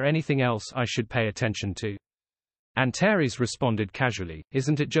 is there anything else I should pay attention to? Antares responded casually,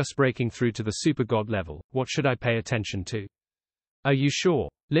 isn't it just breaking through to the super god level, what should I pay attention to? Are you sure?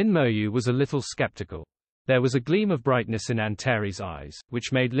 Lin Moyu was a little skeptical. There was a gleam of brightness in Antares' eyes,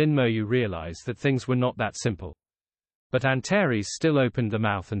 which made Lin Moyu realize that things were not that simple. But Antares still opened the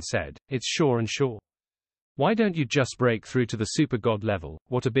mouth and said, it's sure and sure. Why don't you just break through to the super god level?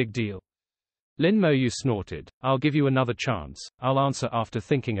 What a big deal. Lin Moyu snorted. I'll give you another chance. I'll answer after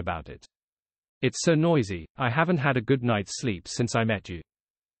thinking about it. It's so noisy. I haven't had a good night's sleep since I met you.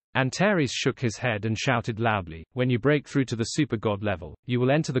 Antares shook his head and shouted loudly, when you break through to the super god level, you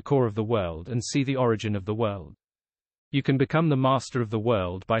will enter the core of the world and see the origin of the world. You can become the master of the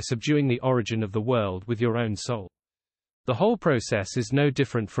world by subduing the origin of the world with your own soul. The whole process is no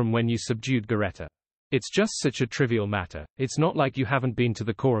different from when you subdued Gareta. It's just such a trivial matter. It's not like you haven't been to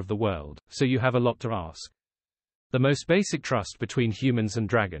the core of the world, so you have a lot to ask. The most basic trust between humans and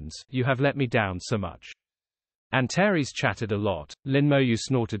dragons, you have let me down so much. Antares chattered a lot, Lin Moyu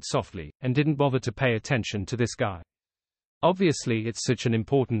snorted softly, and didn't bother to pay attention to this guy. Obviously it's such an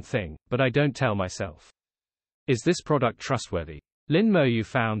important thing, but I don't tell myself. Is this product trustworthy? Lin Moyu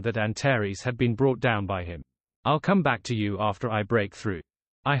found that Antares had been brought down by him. I'll come back to you after I break through.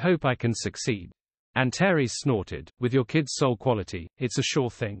 I hope I can succeed. Antares snorted, with your kid's soul quality, it's a sure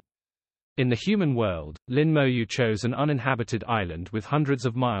thing. In the human world, Lin Moyu chose an uninhabited island with hundreds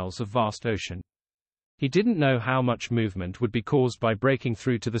of miles of vast ocean. He didn't know how much movement would be caused by breaking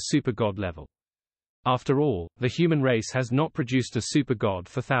through to the super god level. After all, the human race has not produced a super god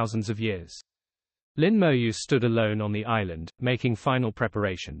for thousands of years. Lin Moyu stood alone on the island, making final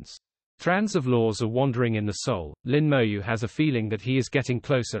preparations. Strands of laws are wandering in the soul. Lin Moyu has a feeling that he is getting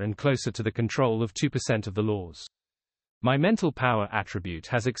closer and closer to the control of 2% of the laws. My mental power attribute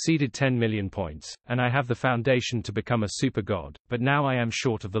has exceeded 10 million points, and I have the foundation to become a super god, but now I am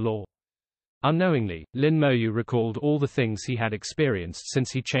short of the law. Unknowingly, Lin Moyu recalled all the things he had experienced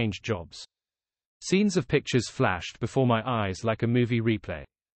since he changed jobs. Scenes of pictures flashed before my eyes like a movie replay.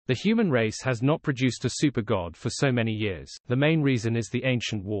 The human race has not produced a super god for so many years. The main reason is the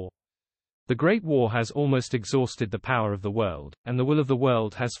ancient war. The Great War has almost exhausted the power of the world, and the will of the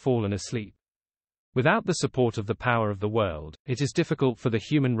world has fallen asleep. Without the support of the power of the world, it is difficult for the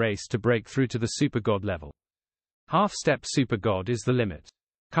human race to break through to the super god level. Half-step super god is the limit.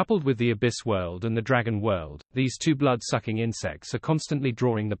 Coupled with the abyss world and the dragon world, these two blood-sucking insects are constantly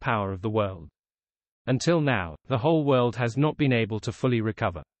drawing the power of the world. Until now, the whole world has not been able to fully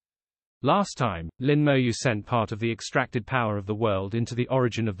recover. Last time, Lin Moyu sent part of the extracted power of the world into the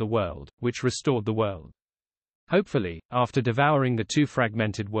origin of the world, which restored the world. Hopefully, after devouring the two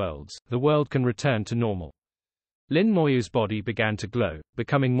fragmented worlds, the world can return to normal. Lin Moyu's body began to glow,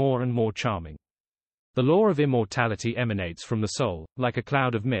 becoming more and more charming. The law of immortality emanates from the soul, like a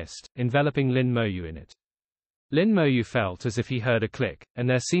cloud of mist, enveloping Lin Moyu in it. Lin Moyu felt as if he heard a click, and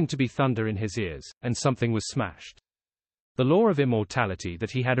there seemed to be thunder in his ears, and something was smashed. The law of immortality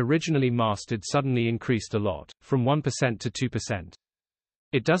that he had originally mastered suddenly increased a lot, from 1% to 2%.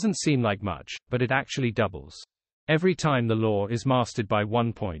 It doesn't seem like much, but it actually doubles. Every time the law is mastered by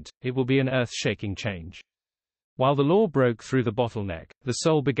 1 point, it will be an earth-shaking change. While the law broke through the bottleneck, the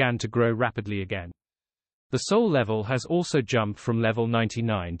soul began to grow rapidly again. The soul level has also jumped from level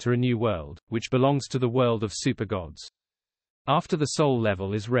 99 to a new world, which belongs to the world of super gods. After the soul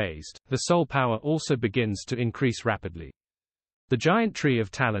level is raised, the soul power also begins to increase rapidly. The giant tree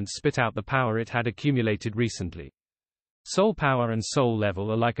of talents spit out the power it had accumulated recently. Soul power and soul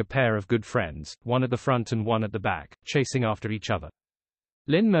level are like a pair of good friends, one at the front and one at the back, chasing after each other.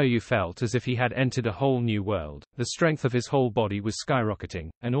 Lin Moyu felt as if he had entered a whole new world. The strength of his whole body was skyrocketing,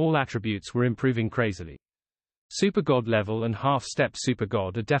 and all attributes were improving crazily. Super God level and half-step super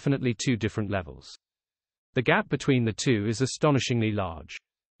God are definitely two different levels. The gap between the two is astonishingly large.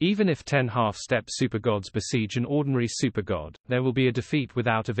 Even if 10 half-step super gods besiege an ordinary super god, there will be a defeat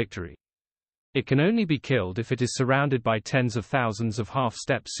without a victory. It can only be killed if it is surrounded by tens of thousands of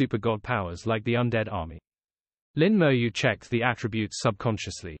half-step super god powers like the undead army. Lin Moyu checked the attributes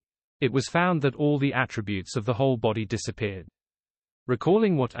subconsciously. It was found that all the attributes of the whole body disappeared.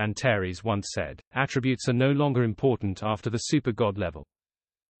 Recalling what Antares once said, attributes are no longer important after the super god level.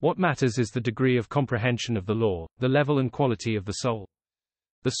 What matters is the degree of comprehension of the law, the level and quality of the soul.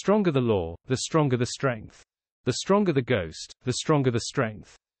 The stronger the law, the stronger the strength. The stronger the ghost, the stronger the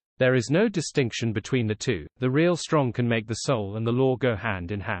strength. There is no distinction between the two. The real strong can make the soul and the law go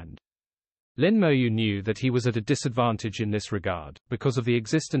hand in hand. Lin Moyu knew that he was at a disadvantage in this regard. Because of the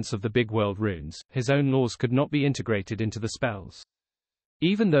existence of the big world runes, his own laws could not be integrated into the spells.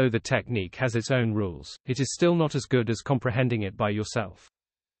 Even though the technique has its own rules, it is still not as good as comprehending it by yourself.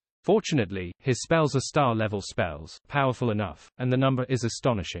 Fortunately, his spells are star-level spells, powerful enough, and the number is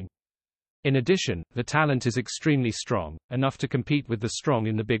astonishing. In addition, the talent is extremely strong, enough to compete with the strong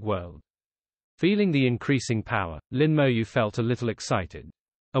in the big world. Feeling the increasing power, Lin Moyu felt a little excited.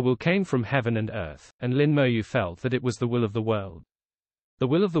 A will came from heaven and earth, and Lin Moyu felt that it was the will of the world. The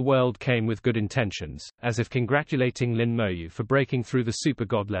will of the world came with good intentions, as if congratulating Lin Moyu for breaking through the super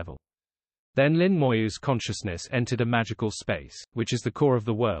god level. Then Lin Moyu's consciousness entered a magical space, which is the core of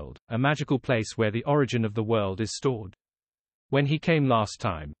the world, a magical place where the origin of the world is stored. When he came last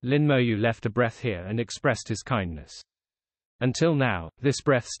time, Lin Moyu left a breath here and expressed his kindness. Until now, this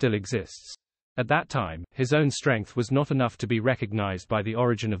breath still exists. At that time, his own strength was not enough to be recognized by the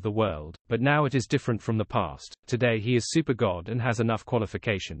origin of the world, but now it is different from the past. Today he is super god and has enough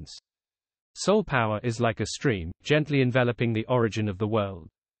qualifications. Soul power is like a stream, gently enveloping the origin of the world.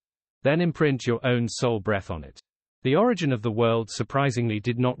 Then imprint your own soul breath on it. The origin of the world surprisingly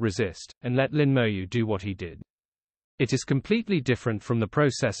did not resist, and let Lin Moyu do what he did. It is completely different from the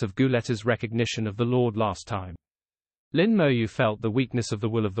process of Guleta's recognition of the Lord last time. Lin Moyu felt the weakness of the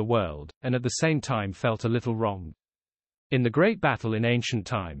will of the world, and at the same time felt a little wronged. In the great battle in ancient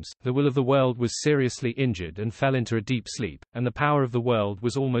times, the will of the world was seriously injured and fell into a deep sleep, and the power of the world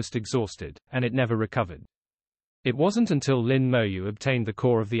was almost exhausted, and it never recovered. It wasn't until Lin Moyu obtained the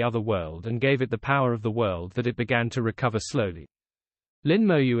core of the other world and gave it the power of the world that it began to recover slowly. Lin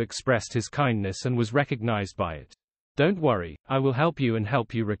Moyu expressed his kindness and was recognized by it. Don't worry, I will help you and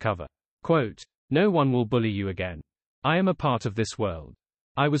help you recover. Quote, no one will bully you again. I am a part of this world.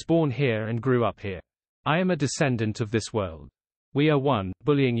 I was born here and grew up here. I am a descendant of this world. We are one,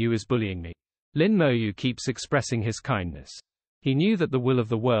 bullying you is bullying me. Lin Moyu keeps expressing his kindness. He knew that the will of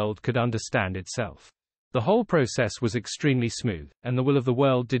the world could understand itself. The whole process was extremely smooth, and the will of the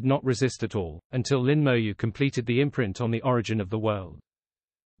world did not resist at all, until Lin Moyu completed the imprint on the origin of the world.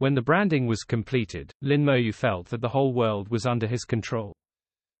 When the branding was completed, Lin Moyu felt that the whole world was under his control.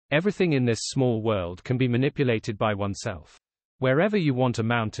 Everything in this small world can be manipulated by oneself. Wherever you want a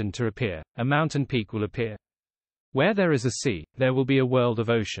mountain to appear, a mountain peak will appear. Where there is a sea, there will be a world of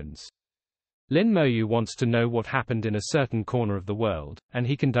oceans. Lin Moyu wants to know what happened in a certain corner of the world, and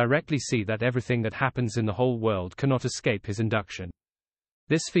he can directly see that everything that happens in the whole world cannot escape his induction.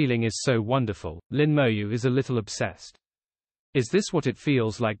 This feeling is so wonderful, Lin Moyu is a little obsessed. Is this what it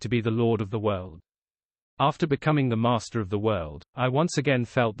feels like to be the lord of the world? After becoming the master of the world, I once again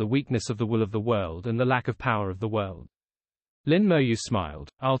felt the weakness of the will of the world and the lack of power of the world. Lin Moyu smiled,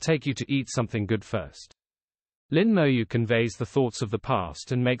 I'll take you to eat something good first. Lin Moyu conveys the thoughts of the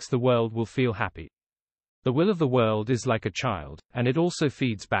past and makes the world will feel happy. The will of the world is like a child, and it also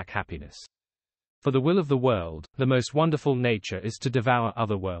feeds back happiness. For the will of the world, the most wonderful nature is to devour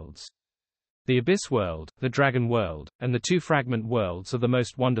other worlds. The abyss world, the dragon world, and the two fragment worlds are the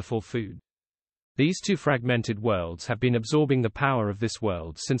most wonderful food. These two fragmented worlds have been absorbing the power of this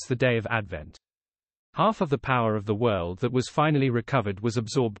world since the day of Advent. Half of the power of the world that was finally recovered was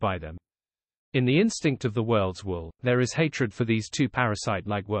absorbed by them. In the instinct of the world's wool, there is hatred for these two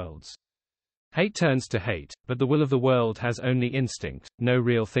parasite-like worlds. Hate turns to hate, but the will of the world has only instinct, no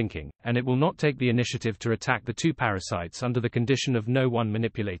real thinking, and it will not take the initiative to attack the two parasites under the condition of no one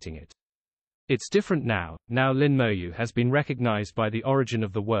manipulating it. It's different now. Now Lin Moyu has been recognized by the origin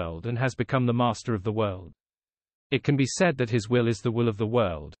of the world and has become the master of the world. It can be said that his will is the will of the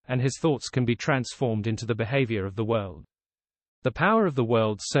world, and his thoughts can be transformed into the behavior of the world. The power of the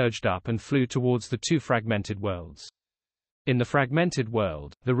world surged up and flew towards the two fragmented worlds. In the fragmented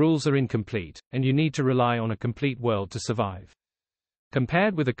world, the rules are incomplete, and you need to rely on a complete world to survive.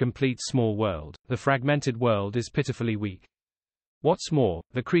 Compared with a complete small world, the fragmented world is pitifully weak. What's more,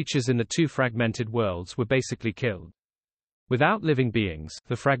 the creatures in the two fragmented worlds were basically killed. Without living beings,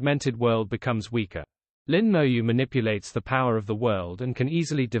 the fragmented world becomes weaker. Lin Moyu manipulates the power of the world and can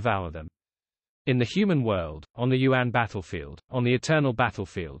easily devour them. In the human world, on the Yuan battlefield, on the eternal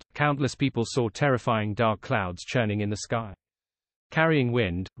battlefield, countless people saw terrifying dark clouds churning in the sky. Carrying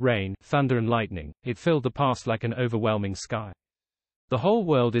wind, rain, thunder and lightning, it filled the past like an overwhelming sky. The whole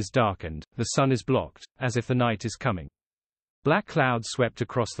world is darkened, the sun is blocked, as if the night is coming. Black clouds swept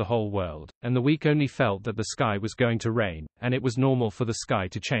across the whole world, and the weak only felt that the sky was going to rain, and it was normal for the sky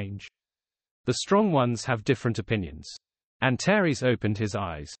to change. The strong ones have different opinions. Antares opened his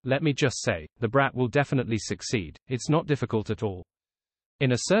eyes. Let me just say, the brat will definitely succeed, it's not difficult at all.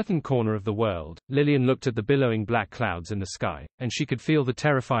 In a certain corner of the world, Lillian looked at the billowing black clouds in the sky, and she could feel the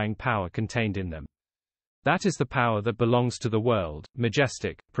terrifying power contained in them. That is the power that belongs to the world,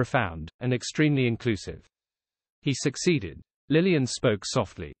 majestic, profound, and extremely inclusive. He succeeded. Lillian spoke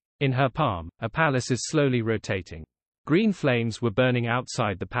softly. In her palm, a palace is slowly rotating. Green flames were burning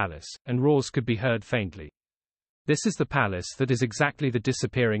outside the palace, and roars could be heard faintly. This is the palace that is exactly the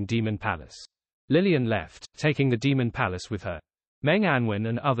disappearing demon palace. Lillian left, taking the demon palace with her. Meng Anwen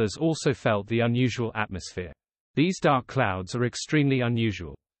and others also felt the unusual atmosphere. These dark clouds are extremely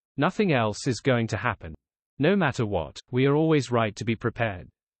unusual. Nothing else is going to happen. No matter what, we are always right to be prepared.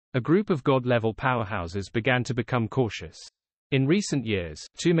 A group of God-level powerhouses began to become cautious. In recent years,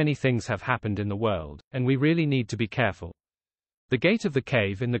 too many things have happened in the world, and we really need to be careful. The gate of the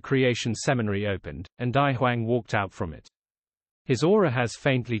cave in the Creation Seminary opened, and Dai Huang walked out from it. His aura has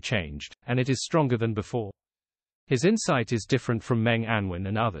faintly changed, and it is stronger than before. His insight is different from Meng Anwen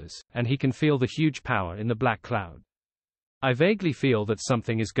and others, and he can feel the huge power in the black cloud. I vaguely feel that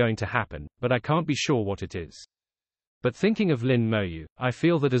something is going to happen, but I can't be sure what it is. But thinking of Lin Moyu, I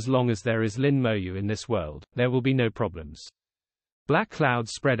feel that as long as there is Lin Moyu in this world, there will be no problems. Black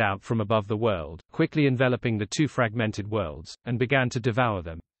clouds spread out from above the world, quickly enveloping the two fragmented worlds, and began to devour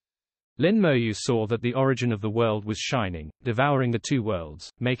them. Lin Moyu saw that the origin of the world was shining, devouring the two worlds,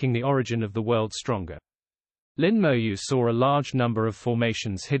 making the origin of the world stronger. Lin Moyu saw a large number of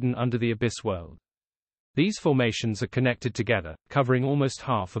formations hidden under the abyss world. These formations are connected together, covering almost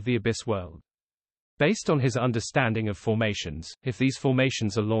half of the abyss world. Based on his understanding of formations, if these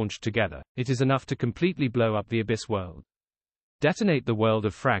formations are launched together, it is enough to completely blow up the abyss world. Detonate the world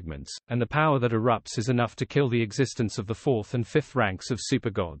of fragments, and the power that erupts is enough to kill the existence of the fourth and fifth ranks of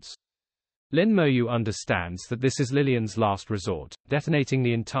super-gods. Lin Moyu understands that this is Lilian's last resort, detonating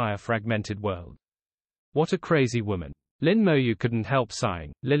the entire fragmented world. What a crazy woman. Lin Moyu couldn't help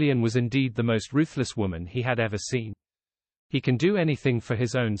sighing. Lilian was indeed the most ruthless woman he had ever seen. He can do anything for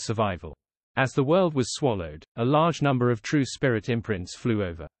his own survival. As the world was swallowed, a large number of true spirit imprints flew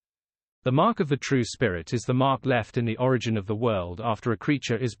over. The mark of the true spirit is the mark left in the origin of the world after a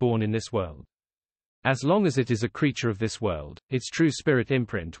creature is born in this world. As long as it is a creature of this world, its true spirit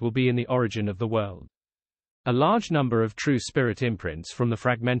imprint will be in the origin of the world. A large number of true spirit imprints from the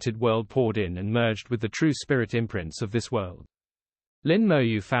fragmented world poured in and merged with the true spirit imprints of this world. Lin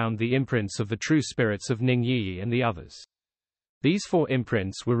Moyu found the imprints of the true spirits of Ning Yi and the others. These 4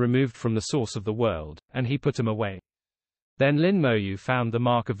 imprints were removed from the source of the world, and he put them away. Then Lin Moyu found the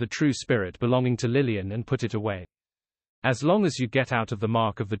mark of the true spirit belonging to Lilian and put it away. As long as you get out of the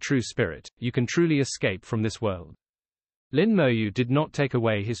mark of the true spirit, you can truly escape from this world. Lin Moyu did not take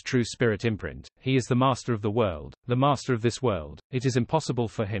away his true spirit imprint. He is the master of the world, the master of this world. It is impossible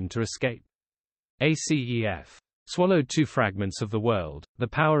for him to escape. ACEF. Swallowed 2 fragments of the world, the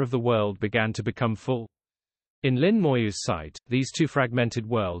power of the world began to become full. In Lin Moyu's sight, these 2 fragmented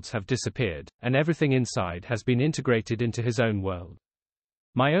worlds have disappeared, and everything inside has been integrated into his own world.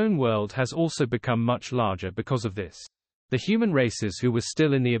 My own world has also become much larger because of this. The human races who were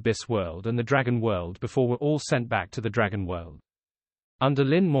still in the abyss world and the dragon world before were all sent back to the dragon world. Under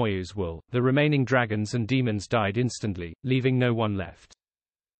Lin Moyu's will, the remaining dragons and demons died instantly, leaving no one left.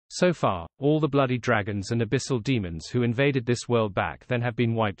 So far, all the bloody dragons and abyssal demons who invaded this world back then have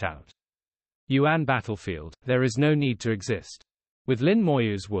been wiped out. Yuan battlefield, there is no need to exist. With Lin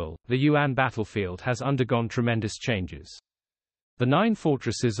Moyu's will, the Yuan battlefield has undergone tremendous changes. The 9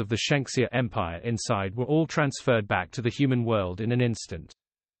 fortresses of the Shengxia Empire inside were all transferred back to the human world in an instant.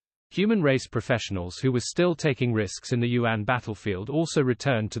 Human race professionals who were still taking risks in the Yuan battlefield also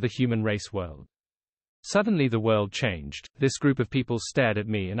returned to the human race world. Suddenly the world changed. This group of people stared at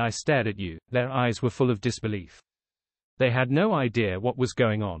me and I stared at you. Their eyes were full of disbelief. They had no idea what was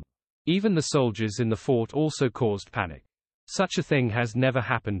going on. Even the soldiers in the fort also caused panic. Such a thing has never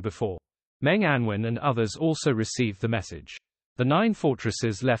happened before. Meng Anwen and others also received the message. The 9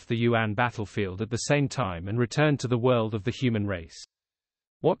 fortresses left the Yuan battlefield at the same time and returned to the world of the human race.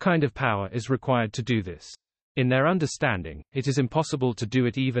 What kind of power is required to do this? In their understanding, it is impossible to do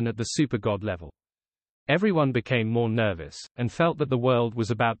it even at the super-god level. Everyone became more nervous, and felt that the world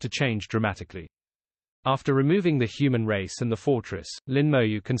was about to change dramatically. After removing the human race and the fortress, Lin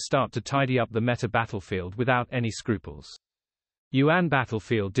Moyu can start to tidy up the meta battlefield without any scruples. Yuan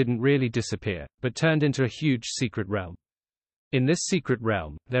battlefield didn't really disappear, but turned into a huge secret realm. In this secret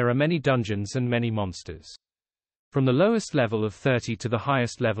realm, there are many dungeons and many monsters. From the lowest level of 30 to the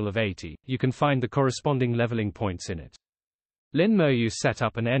highest level of 80, you can find the corresponding leveling points in it. Lin Moyu set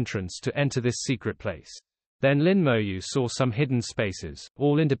up an entrance to enter this secret place. Then Lin Moyu saw some hidden spaces,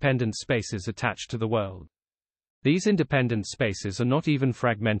 all independent spaces attached to the world. These independent spaces are not even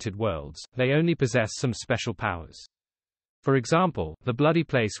fragmented worlds, they only possess some special powers. For example, the bloody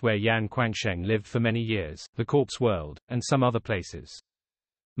place where Yan Guangsheng lived for many years, the corpse world, and some other places.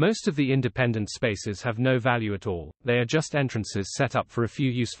 Most of the independent spaces have no value at all, they are just entrances set up for a few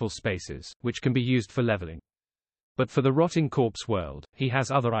useful spaces, which can be used for leveling. But for the rotting corpse world, he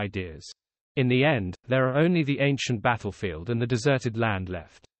has other ideas. In the end, there are only the ancient battlefield and the deserted land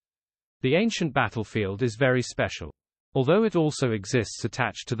left. The ancient battlefield is very special. Although it also exists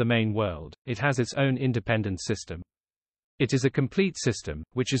attached to the main world, it has its own independent system. It is a complete system,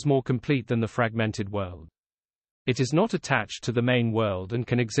 which is more complete than the fragmented world. It is not attached to the main world and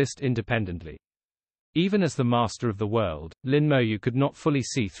can exist independently. Even as the master of the world, Lin Moyu could not fully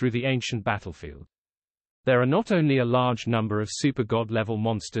see through the ancient battlefield. There are not only a large number of super god-level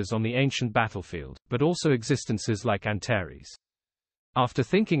monsters on the ancient battlefield, but also existences like Antares. After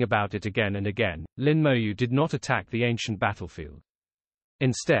thinking about it again and again, Lin Moyu did not attack the ancient battlefield.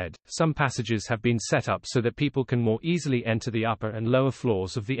 Instead, some passages have been set up so that people can more easily enter the upper and lower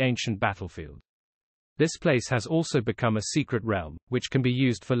floors of the ancient battlefield. This place has also become a secret realm, which can be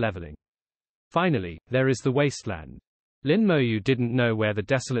used for leveling. Finally, there is the wasteland. Lin Moyu didn't know where the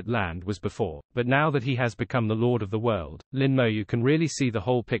desolate land was before, but now that he has become the lord of the world, Lin Moyu can really see the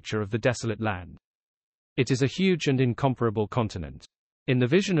whole picture of the desolate land. It is a huge and incomparable continent. In the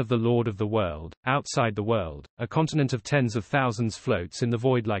vision of the Lord of the world, outside the world, a continent of tens of thousands floats in the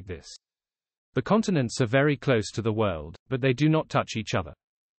void like this. The continents are very close to the world, but they do not touch each other.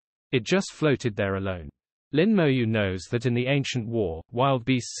 It just floated there alone. Lin Moyu knows that in the ancient war, wild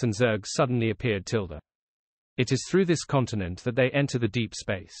beasts and zergs suddenly appeared. It is through this continent that they enter the deep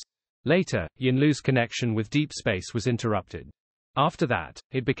space. Later, Yinlu's connection with deep space was interrupted. After that,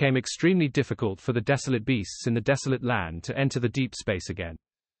 it became extremely difficult for the desolate beasts in the desolate land to enter the deep space again.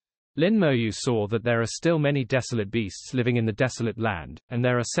 Lin Moyu saw that there are still many desolate beasts living in the desolate land, and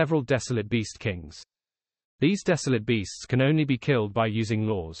there are several desolate beast kings. These desolate beasts can only be killed by using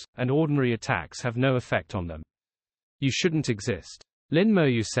laws, and ordinary attacks have no effect on them. You shouldn't exist. Lin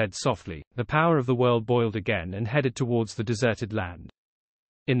Moyu said softly. The power of the world boiled again and headed towards the deserted land.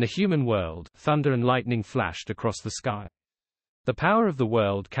 In the human world, thunder and lightning flashed across the sky. The power of the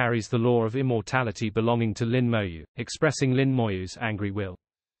world carries the law of immortality belonging to Lin Moyu, expressing Lin Moyu's angry will.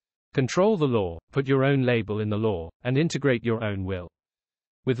 Control the law, put your own label in the law, and integrate your own will.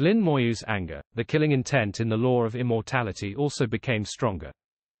 With Lin Moyu's anger, the killing intent in the law of immortality also became stronger.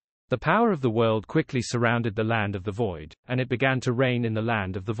 The power of the world quickly surrounded the land of the void, and it began to rain in the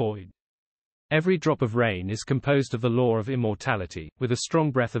land of the void. Every drop of rain is composed of the law of immortality, with a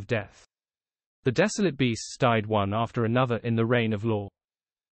strong breath of death. The desolate beasts died one after another in the reign of law.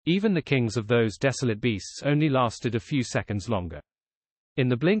 Even the kings of those desolate beasts only lasted a few seconds longer. In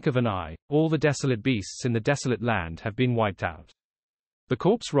the blink of an eye, all the desolate beasts in the desolate land have been wiped out. The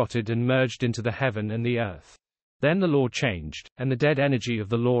corpse rotted and merged into the heaven and the earth. Then the law changed, and the dead energy of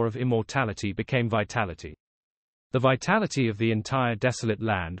the law of immortality became vitality. The vitality of the entire desolate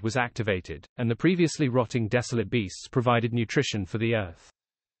land was activated, and the previously rotting desolate beasts provided nutrition for the earth.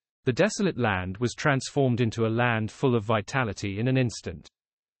 The desolate land was transformed into a land full of vitality in an instant.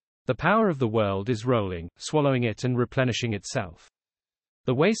 The power of the world is rolling, swallowing it and replenishing itself.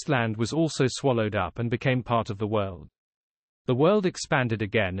 The wasteland was also swallowed up and became part of the world. The world expanded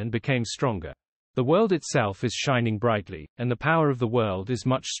again and became stronger. The world itself is shining brightly, and the power of the world is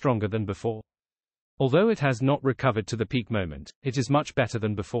much stronger than before. Although it has not recovered to the peak moment, it is much better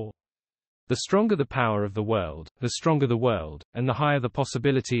than before. The stronger the power of the world, the stronger the world, and the higher the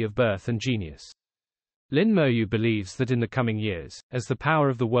possibility of birth and genius. Lin Moyu believes that in the coming years, as the power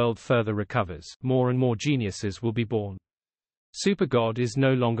of the world further recovers, more and more geniuses will be born. Super God is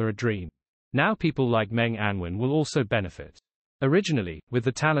no longer a dream. Now people like Meng Anwen will also benefit. Originally, with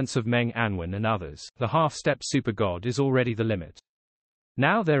the talents of Meng Anwen and others, the half-step super god is already the limit.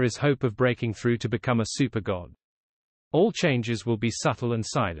 Now there is hope of breaking through to become a super god. All changes will be subtle and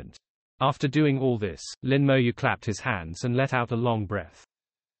silent. After doing all this, Lin Moyu clapped his hands and let out a long breath.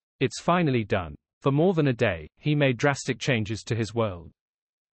 It's finally done. For more than a day, he made drastic changes to his world.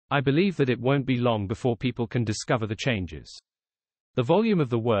 I believe that it won't be long before people can discover the changes. The volume of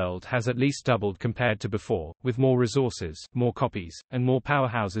the world has at least doubled compared to before, with more resources, more copies, and more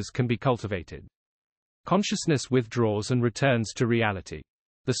powerhouses can be cultivated. Consciousness withdraws and returns to reality.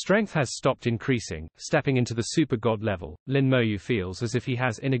 The strength has stopped increasing. Stepping into the super god level, Lin Moyu feels as if he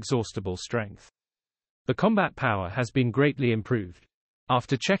has inexhaustible strength. The combat power has been greatly improved.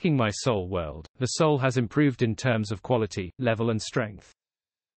 After checking my soul world, the soul has improved in terms of quality, level and strength.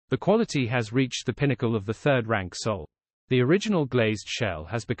 The quality has reached the pinnacle of the third rank soul. The original glazed shell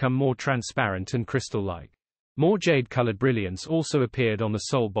has become more transparent and crystal-like. More jade-colored brilliance also appeared on the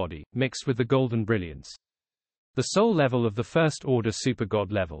soul body, mixed with the golden brilliance. The soul level of the first-order super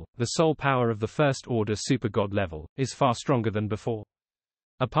god level, the soul power of the first-order super god level, is far stronger than before.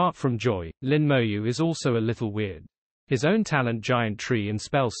 Apart from joy, Lin Moyu is also a little weird. His own talent Giant Tree and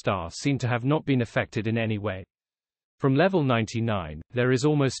Spell Star seem to have not been affected in any way. From level 99, there is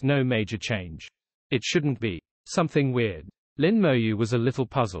almost no major change. It shouldn't be. Something weird. Lin Moyu was a little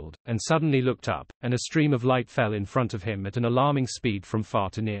puzzled, and suddenly looked up, and a stream of light fell in front of him at an alarming speed from far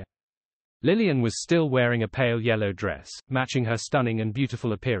to near. Lillian was still wearing a pale yellow dress, matching her stunning and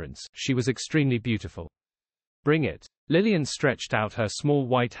beautiful appearance. She was extremely beautiful. Bring it. Lillian stretched out her small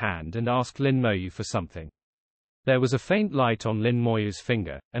white hand and asked Lin Moyu for something. There was a faint light on Lin Moyu's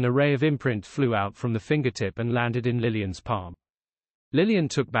finger, and a ray of imprint flew out from the fingertip and landed in Lillian's palm. Lillian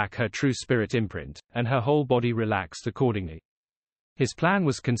took back her true spirit imprint, and her whole body relaxed accordingly. His plan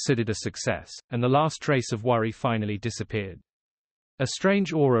was considered a success, and the last trace of worry finally disappeared. A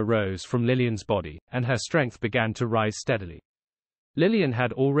strange aura rose from Lillian's body, and her strength began to rise steadily. Lillian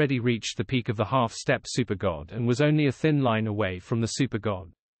had already reached the peak of the half-step super-god and was only a thin line away from the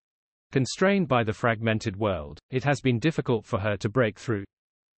super-god. Constrained by the fragmented world, it has been difficult for her to break through.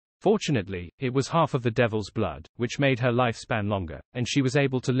 Fortunately, it was half of the devil's blood, which made her lifespan longer, and she was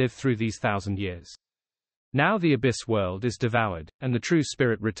able to live through these 1,000 years. Now the abyss world is devoured, and the true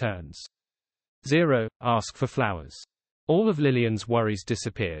spirit returns. 0. Ask for flowers. All of Lillian's worries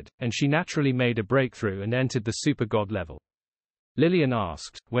disappeared, and she naturally made a breakthrough and entered the super-god level. Lillian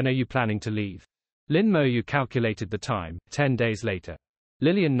asked, "When are you planning to leave?" Lin Moyu calculated the time, 10 days later.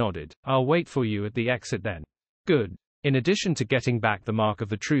 Lillian nodded. "I'll wait for you at the exit then." Good. In addition to getting back the mark of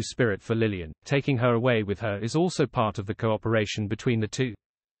the true spirit for Lillian, taking her away with her is also part of the cooperation between the two.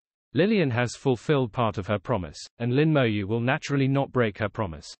 Lillian has fulfilled part of her promise, and Lin Moyu will naturally not break her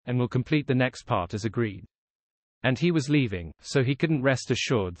promise, and will complete the next part as agreed. And he was leaving, so he couldn't rest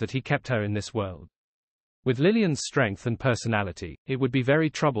assured that he kept her in this world. With Lillian's strength and personality, it would be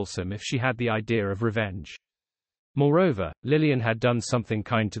very troublesome if she had the idea of revenge. Moreover, Lillian had done something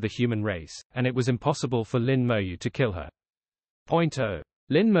kind to the human race, and it was impossible for Lin Moyu to kill her. Point 0.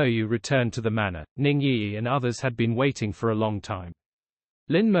 Lin Moyu returned to the manor. Ning Yi and others had been waiting for a long time.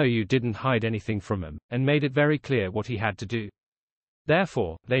 Lin Moyu didn't hide anything from him, and made it very clear what he had to do.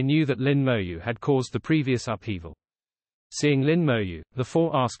 Therefore, they knew that Lin Moyu had caused the previous upheaval. Seeing Lin Moyu, the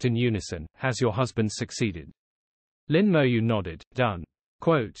four asked in unison, "Has your husband succeeded?" Lin Moyu nodded. Done.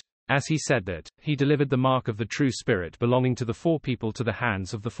 Quote, as he said that, he delivered the mark of the true spirit belonging to the four people to the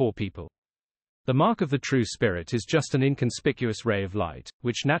hands of the four people. The mark of the true spirit is just an inconspicuous ray of light,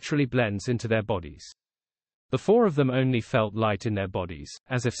 which naturally blends into their bodies. The four of them only felt light in their bodies,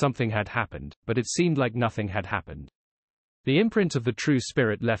 as if something had happened, but it seemed like nothing had happened. The imprint of the true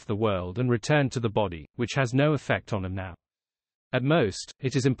spirit left the world and returned to the body, which has no effect on them now. At most,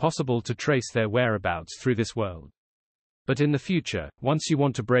 it is impossible to trace their whereabouts through this world. But in the future, once you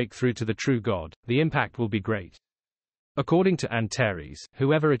want to break through to the true God, the impact will be great. According to Antares,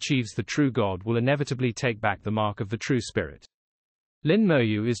 whoever achieves the true God will inevitably take back the mark of the true spirit. Lin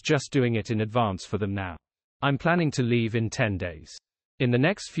Moyu is just doing it in advance for them now. I'm planning to leave in 10 days. In the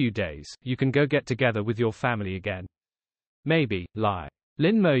next few days, you can go get together with your family again. Maybe, lie.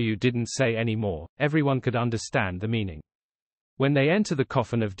 Lin Moyu didn't say any more, everyone could understand the meaning. When they enter the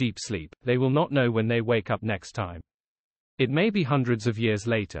coffin of deep sleep, they will not know when they wake up next time. It may be hundreds of years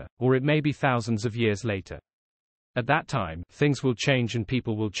later, or it may be thousands of years later. At that time, things will change and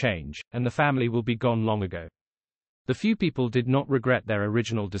people will change, and the family will be gone long ago. The few people did not regret their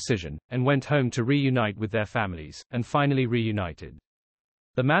original decision, and went home to reunite with their families, and finally reunited.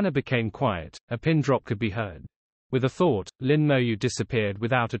 The manor became quiet, a pin drop could be heard. With a thought, Lin Moyu disappeared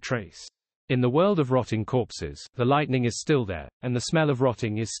without a trace. In the world of rotting corpses, the lightning is still there, and the smell of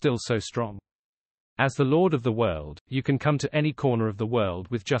rotting is still so strong. As the Lord of the world, you can come to any corner of the world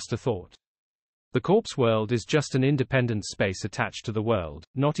with just a thought. The corpse world is just an independent space attached to the world,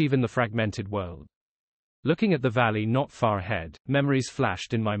 not even the fragmented world. Looking at the valley not far ahead, memories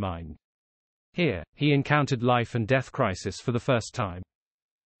flashed in my mind. Here, he encountered life and death crisis for the first time.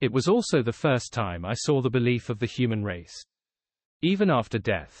 It was also the first time I saw the belief of the human race. Even after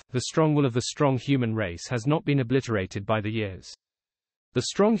death, the strong will of the strong human race has not been obliterated by the years. The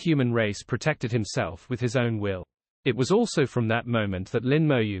strong human race protected himself with his own will. It was also from that moment that Lin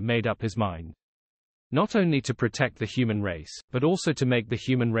Moyu made up his mind. Not only to protect the human race, but also to make the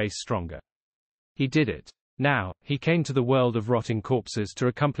human race stronger. He did it. Now, he came to the world of rotting corpses to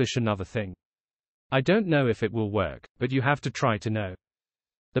accomplish another thing. I don't know if it will work, but you have to try to know.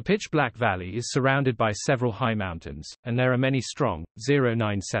 The pitch-black valley is surrounded by several high mountains, and there are many strong,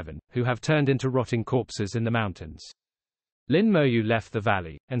 097, who have turned into rotting corpses in the mountains. Lin Moyu left the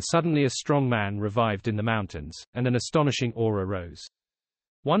valley, and suddenly a strong man revived in the mountains, and an astonishing aura rose.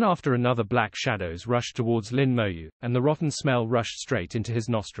 One after another black shadows rushed towards Lin Moyu, and the rotten smell rushed straight into his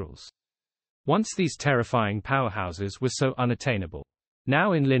nostrils. Once these terrifying powerhouses were so unattainable.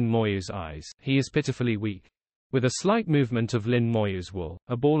 Now in Lin Moyu's eyes, he is pitifully weak. With a slight movement of Lin Moyu's wool,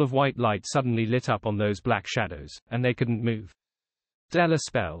 a ball of white light suddenly lit up on those black shadows, and they couldn't move. Della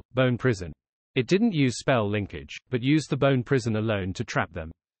spell, bone prison. It didn't use spell linkage, but used the bone prison alone to trap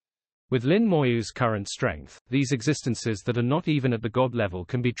them. With Lin Moyu's current strength, these existences that are not even at the god level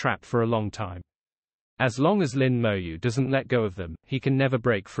can be trapped for a long time. As long as Lin Moyu doesn't let go of them, he can never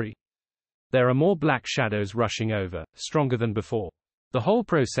break free. There are more black shadows rushing over, stronger than before. The whole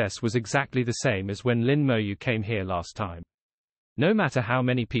process was exactly the same as when Lin Moyu came here last time. No matter how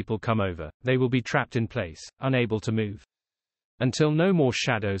many people come over, they will be trapped in place, unable to move. Until no more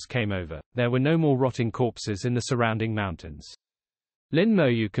shadows came over, there were no more rotting corpses in the surrounding mountains. Lin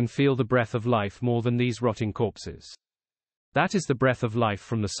Moyu can feel the breath of life more than these rotting corpses. That is the breath of life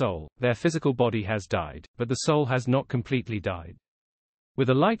from the soul. Their physical body has died, but the soul has not completely died. With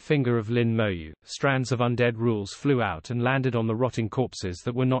a light finger of Lin Moyu, strands of undead rules flew out and landed on the rotting corpses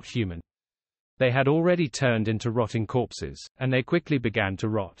that were not human. They had already turned into rotting corpses, and they quickly began to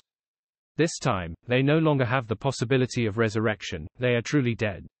rot. This time, they no longer have the possibility of resurrection, they are truly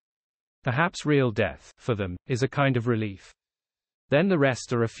dead. Perhaps real death, for them, is a kind of relief. Then the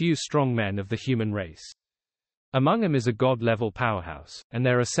rest are a few strong men of the human race. Among them is a god-level powerhouse, and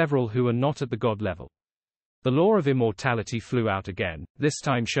there are several who are not at the god level. The law of immortality flew out again, this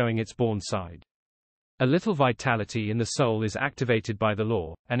time showing its born side. A little vitality in the soul is activated by the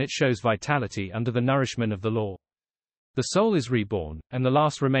law, and it shows vitality under the nourishment of the law. The soul is reborn, and the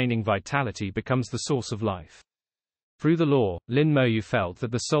last remaining vitality becomes the source of life. Through the law, Lin Moyu felt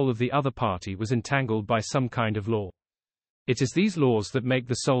that the soul of the other party was entangled by some kind of law. It is these laws that make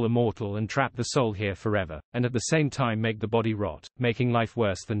the soul immortal and trap the soul here forever, and at the same time make the body rot, making life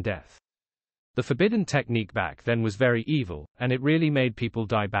worse than death. The forbidden technique back then was very evil, and it really made people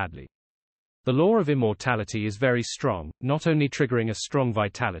die badly. The law of immortality is very strong, not only triggering a strong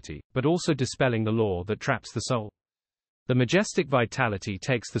vitality, but also dispelling the law that traps the soul. The majestic vitality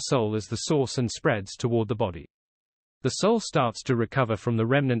takes the soul as the source and spreads toward the body. The soul starts to recover from the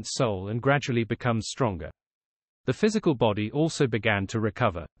remnant soul and gradually becomes stronger. The physical body also began to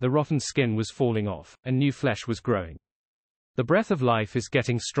recover, the rotten skin was falling off, and new flesh was growing. The breath of life is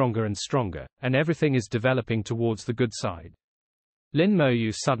getting stronger and stronger, and everything is developing towards the good side. Lin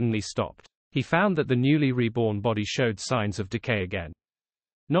Moyu suddenly stopped. He found that the newly reborn body showed signs of decay again.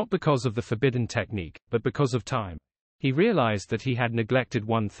 Not because of the forbidden technique, but because of time. He realized that he had neglected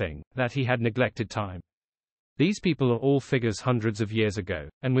one thing, that he had neglected time. These people are all figures hundreds of years ago,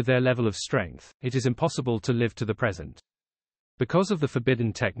 and with their level of strength, it is impossible to live to the present. Because of the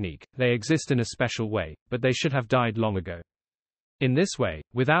forbidden technique, they exist in a special way, but they should have died long ago. In this way,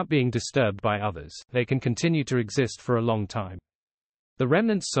 without being disturbed by others, they can continue to exist for a long time. The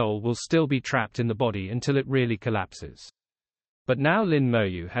remnant soul will still be trapped in the body until it really collapses. But now Lin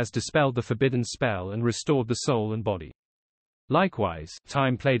Moyu has dispelled the forbidden spell and restored the soul and body. Likewise,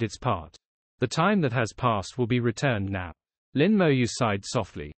 time played its part. The time that has passed will be returned now. Lin Moyu sighed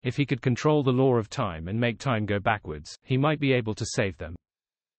softly. If he could control the law of time and make time go backwards, he might be able to save them.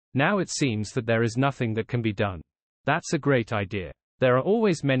 Now it seems that there is nothing that can be done. That's a great idea. There are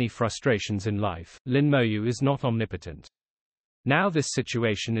always many frustrations in life. Lin Moyu is not omnipotent. Now this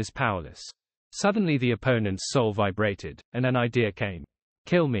situation is powerless. Suddenly the opponent's soul vibrated, and an idea came.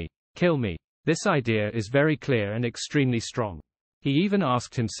 Kill me. Kill me. This idea is very clear and extremely strong. He even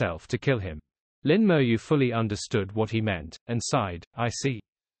asked himself to kill him. Lin Moyu fully understood what he meant, and sighed, I see.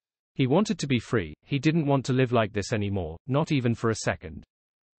 He wanted to be free, he didn't want to live like this anymore, not even for a second.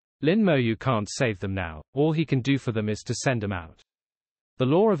 Lin Moyu can't save them now, all he can do for them is to send them out. The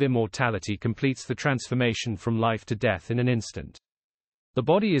law of immortality completes the transformation from life to death in an instant. The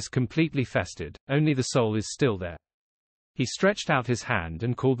body is completely festered, only the soul is still there. He stretched out his hand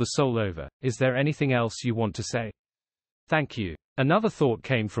and called the soul over. Is there anything else you want to say? Thank you. Another thought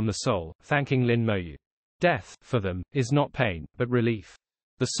came from the soul, thanking Lin Moyu. Death, for them, is not pain, but relief.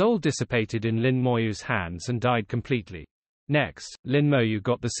 The soul dissipated in Lin Moyu's hands and died completely. Next, Lin Moyu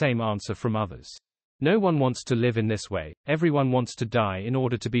got the same answer from others. No one wants to live in this way, everyone wants to die in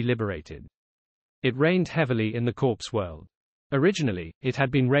order to be liberated. It rained heavily in the corpse world. Originally, it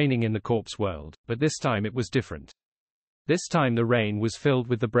had been raining in the corpse world, but this time it was different. This time the rain was filled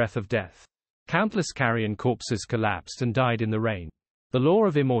with the breath of death. Countless carrion corpses collapsed and died in the rain. The law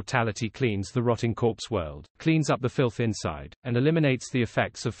of immortality cleans the rotting corpse world, cleans up the filth inside, and eliminates the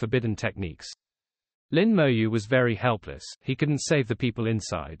effects of forbidden techniques. Lin Moyu was very helpless, he couldn't save the people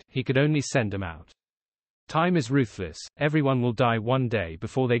inside, he could only send them out. Time is ruthless, everyone will die one day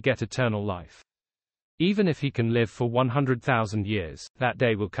before they get eternal life. Even if he can live for 100,000 years, that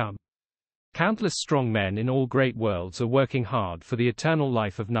day will come. Countless strong men in all great worlds are working hard for the eternal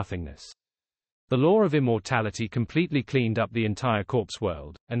life of nothingness. The law of immortality completely cleaned up the entire corpse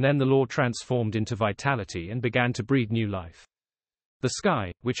world, and then the law transformed into vitality and began to breathe new life. The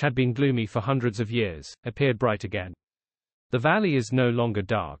sky, which had been gloomy for hundreds of years, appeared bright again. The valley is no longer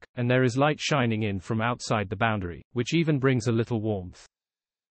dark, and there is light shining in from outside the boundary, which even brings a little warmth.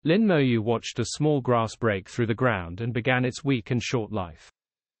 Lin Moyu watched a small grass break through the ground and began its weak and short life.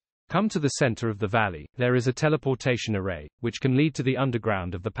 Come to the center of the valley, there is a teleportation array, which can lead to the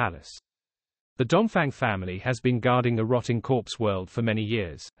underground of the palace. The Dongfang family has been guarding the rotting corpse world for many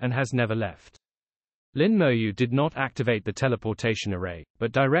years, and has never left. Lin Moyu did not activate the teleportation array,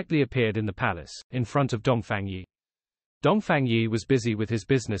 but directly appeared in the palace, in front of Dongfang Yi. Dongfang Yi was busy with his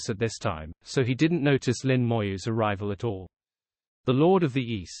business at this time, so he didn't notice Lin Moyu's arrival at all. The Lord of the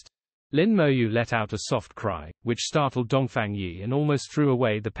East. Lin Moyu let out a soft cry, which startled Dongfang Yi and almost threw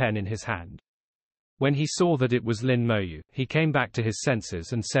away the pen in his hand. When he saw that it was Lin Moyu, he came back to his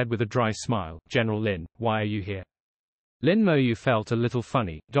senses and said with a dry smile, "General Lin, why are you here?" Lin Moyu felt a little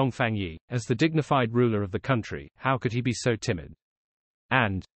funny. Dongfang Yi, as the dignified ruler of the country, how could he be so timid?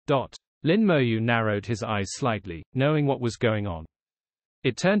 And, Lin Moyu narrowed his eyes slightly, knowing what was going on.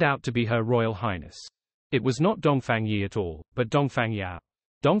 It turned out to be Her Royal Highness. It was not Dongfang Yi at all, but Dongfang Yao.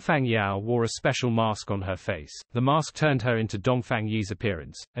 Dongfang Yao wore a special mask on her face. The mask turned her into Dongfang Yi's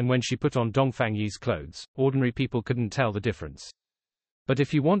appearance, and when she put on Dongfang Yi's clothes, ordinary people couldn't tell the difference. But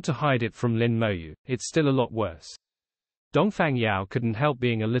if you want to hide it from Lin Moyu, it's still a lot worse. Dongfang Yao couldn't help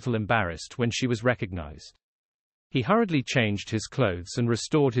being a little embarrassed when she was recognized. He hurriedly changed his clothes and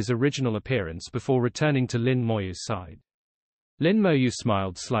restored his original appearance before returning to Lin Moyu's side. Lin Moyu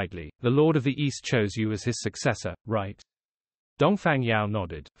smiled slightly. The Lord of the East chose you as his successor, right? Dongfang Yao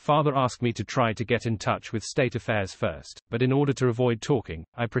nodded. Father asked me to try to get in touch with state affairs first, but in order to avoid talking,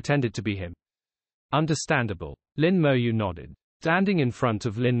 I pretended to be him. Understandable. Lin Moyu nodded. Standing in front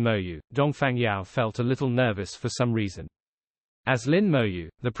of Lin Moyu, Dongfang Yao felt a little nervous for some reason. As Lin Moyu,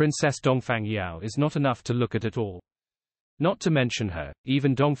 the Princess Dongfang Yao is not enough to look at all. Not to mention her,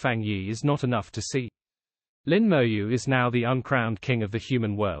 even Dongfang Yi is not enough to see. Lin Moyu is now the uncrowned king of the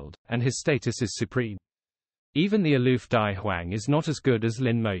human world, and his status is supreme. Even the aloof Dai Huang is not as good as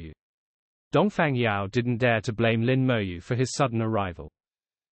Lin Moyu. Dongfang Yao didn't dare to blame Lin Moyu for his sudden arrival.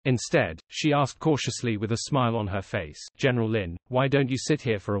 Instead, she asked cautiously with a smile on her face, "General Lin, why don't you sit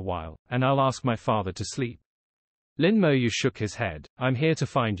here for a while, and I'll ask my father to sleep?" Lin Moyu shook his head. "I'm here to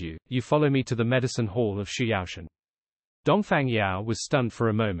find you. You follow me to the medicine hall of Shuyaoshan." Dongfang Yao was stunned for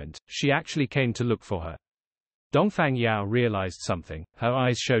a moment. She actually came to look for her. Dongfang Yao realized something. Her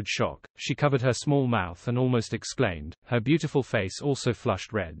eyes showed shock. She covered her small mouth and almost exclaimed. Her beautiful face also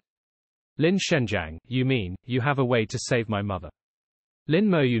flushed red. "Lin Shenjiang, you mean, you have a way to save my mother?" Lin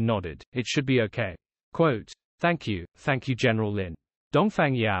Moyu nodded. "It should be okay." Quote, thank you, General Lin."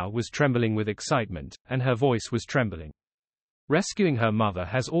 Dongfang Yao was trembling with excitement, and her voice was trembling. Rescuing her mother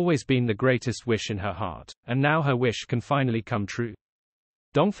has always been the greatest wish in her heart, and now her wish can finally come true.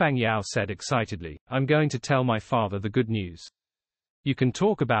 Dongfang Yao said excitedly, "I'm going to tell my father the good news. You can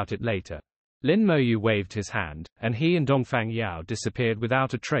talk about it later." Lin Moyu waved his hand, and he and Dongfang Yao disappeared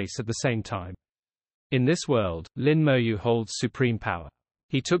without a trace at the same time. In this world, Lin Moyu holds supreme power.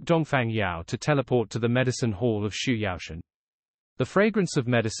 He took Dongfang Yao to teleport to the medicine hall of Shuyaoshan. The fragrance of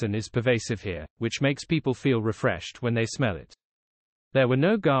medicine is pervasive here, which makes people feel refreshed when they smell it. There were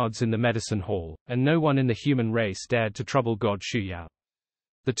no guards in the medicine hall, and no one in the human race dared to trouble God Shuyao.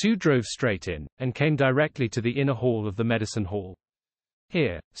 The two drove straight in, and came directly to the inner hall of the medicine hall.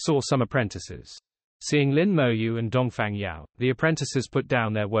 Here, saw some apprentices. Seeing Lin Moyu and Dongfang Yao, the apprentices put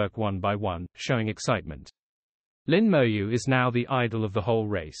down their work one by one, showing excitement. Lin Moyu is now the idol of the whole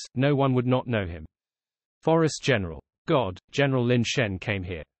race, no one would not know him. Forest General. God, General Lin Shen came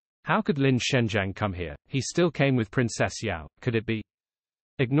here. How could Lin Shenjiang come here? He still came with Princess Yao, could it be?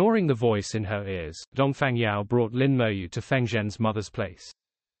 Ignoring the voice in her ears, Dongfang Yao brought Lin Moyu to Feng Zhen's mother's place.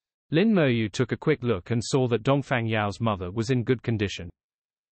 Lin Moyu took a quick look and saw that Dongfang Yao's mother was in good condition.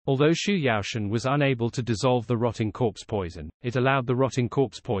 Although Shuyaoshan was unable to dissolve the rotting corpse poison, it allowed the rotting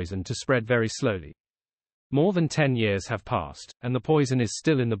corpse poison to spread very slowly. More than 10 years have passed, and the poison is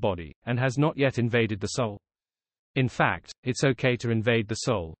still in the body, and has not yet invaded the soul. In fact, it's okay to invade the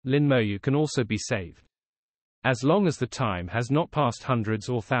soul. Lin Moyu can also be saved. As long as the time has not passed hundreds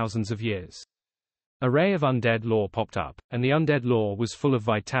or thousands of years. A ray of undead law popped up, and the undead law was full of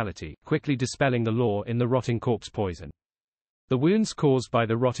vitality, quickly dispelling the law in the rotting corpse poison. The wounds caused by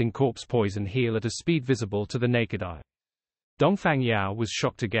the rotting corpse poison heal at a speed visible to the naked eye. Dongfang Yao was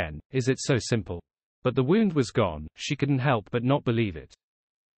shocked again. Is it so simple? But the wound was gone. She couldn't help but not believe it.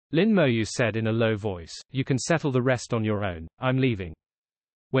 Lin Moyu said in a low voice, "You can settle the rest on your own, I'm leaving."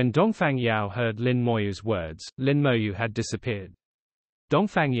 When Dongfang Yao heard Lin Moyu's words, Lin Moyu had disappeared.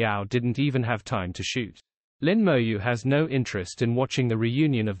 Dongfang Yao didn't even have time to shoot. Lin Moyu has no interest in watching the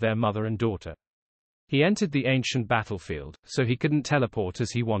reunion of their mother and daughter. He entered the ancient battlefield, so he couldn't teleport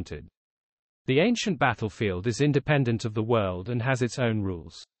as he wanted. The ancient battlefield is independent of the world and has its own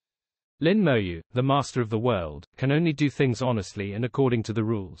rules. Lin Moyu, the master of the world, can only do things honestly and according to the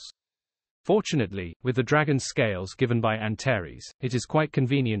rules. Fortunately, with the dragon's scales given by Antares, it is quite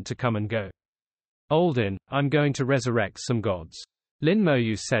convenient to come and go. Olden, I'm going to resurrect some gods. Lin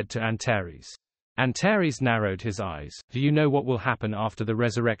Moyu said to Antares. Antares narrowed his eyes. Do you know what will happen after the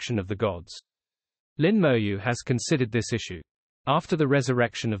resurrection of the gods? Lin Moyu has considered this issue. After the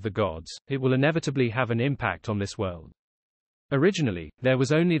resurrection of the gods, it will inevitably have an impact on this world. Originally, there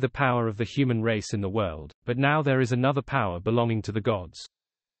was only the power of the human race in the world, but now there is another power belonging to the gods.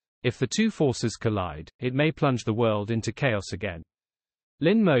 If the two forces collide, it may plunge the world into chaos again.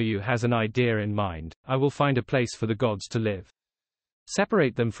 Lin Moyu has an idea in mind. I will find a place for the gods to live.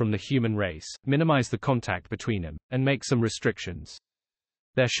 Separate them from the human race, minimize the contact between them, and make some restrictions.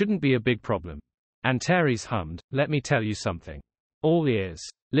 There shouldn't be a big problem. Antares hummed, let me tell you something. All ears.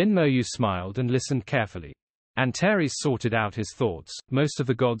 Lin Moyu smiled and listened carefully. Antares sorted out his thoughts. Most of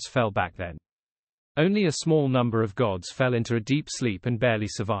the gods fell back then. Only a small number of gods fell into a deep sleep and barely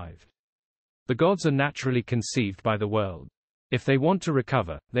survived. The gods are naturally conceived by the world. If they want to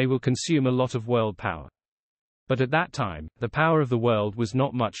recover, they will consume a lot of world power. But at that time, the power of the world was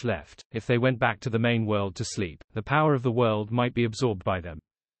not much left. If they went back to the main world to sleep, the power of the world might be absorbed by them.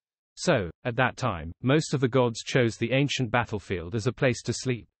 So, at that time, most of the gods chose the ancient battlefield as a place to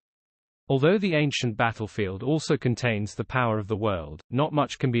sleep. Although the ancient battlefield also contains the power of the world, not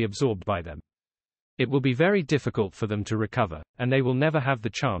much can be absorbed by them. It will be very difficult for them to recover, and they will never have the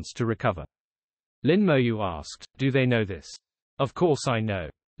chance to recover. Lin Moyu asked, do they know this? Of course I know.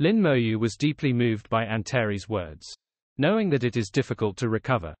 Lin Moyu was deeply moved by Antares' words. Knowing that it is difficult to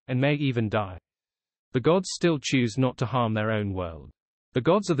recover, and may even die. The gods still choose not to harm their own world. The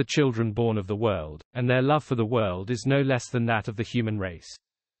gods are the children born of the world, and their love for the world is no less than that of the human race.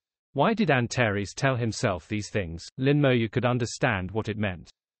 Why did Antares tell himself these things? Lin Moyu could understand what it meant.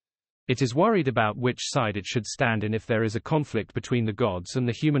 It is worried about which side it should stand in if there is a conflict between the gods and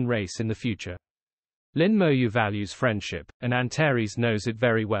the human race in the future. Lin Moyu values friendship, and Antares knows it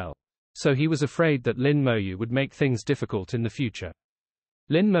very well. So he was afraid that Lin Moyu would make things difficult in the future.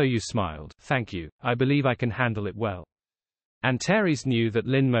 Lin Moyu smiled. Thank you, I believe I can handle it well. Antares knew that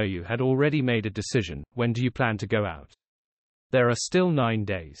Lin Moyu had already made a decision. When do you plan to go out? There are still 9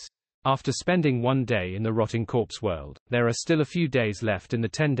 days. After spending 1 day in the rotting corpse world, there are still a few days left in the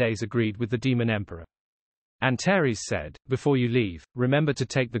 10 days agreed with the Demon Emperor. Antares said, before you leave, remember to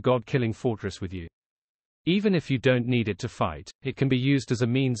take the god-killing fortress with you. Even if you don't need it to fight, it can be used as a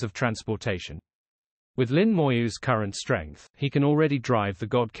means of transportation. With Lin Moyu's current strength, he can already drive the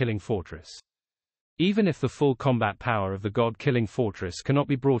god-killing fortress. Even if the full combat power of the god-killing fortress cannot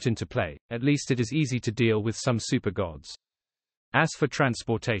be brought into play, at least it is easy to deal with some super gods. As for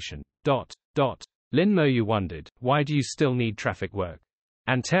transportation, Lin Moyu wondered, why do you still need traffic work?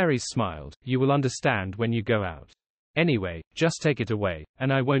 Antares smiled, you will understand when you go out. Anyway, just take it away,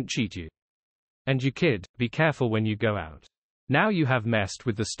 and I won't cheat you. And you kid, be careful when you go out. Now you have messed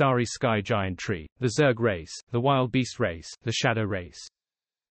with the starry sky giant tree, the Zerg race, the wild beast race, the shadow race.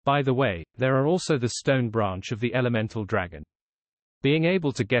 By the way, there are also the stone branch of the elemental dragon. Being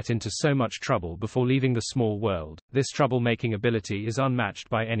able to get into so much trouble before leaving the small world, this troublemaking ability is unmatched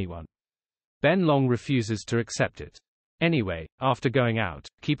by anyone. Ben Long refuses to accept it. Anyway, after going out,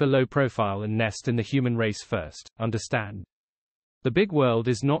 keep a low profile and nest in the human race first, understand? The big world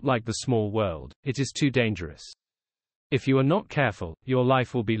is not like the small world, it is too dangerous. If you are not careful, your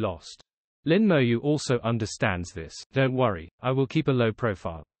life will be lost. Lin Moyu also understands this. Don't worry, I will keep a low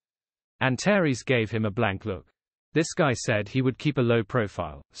profile. Antares gave him a blank look. This guy said he would keep a low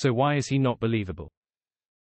profile, so why is he not believable?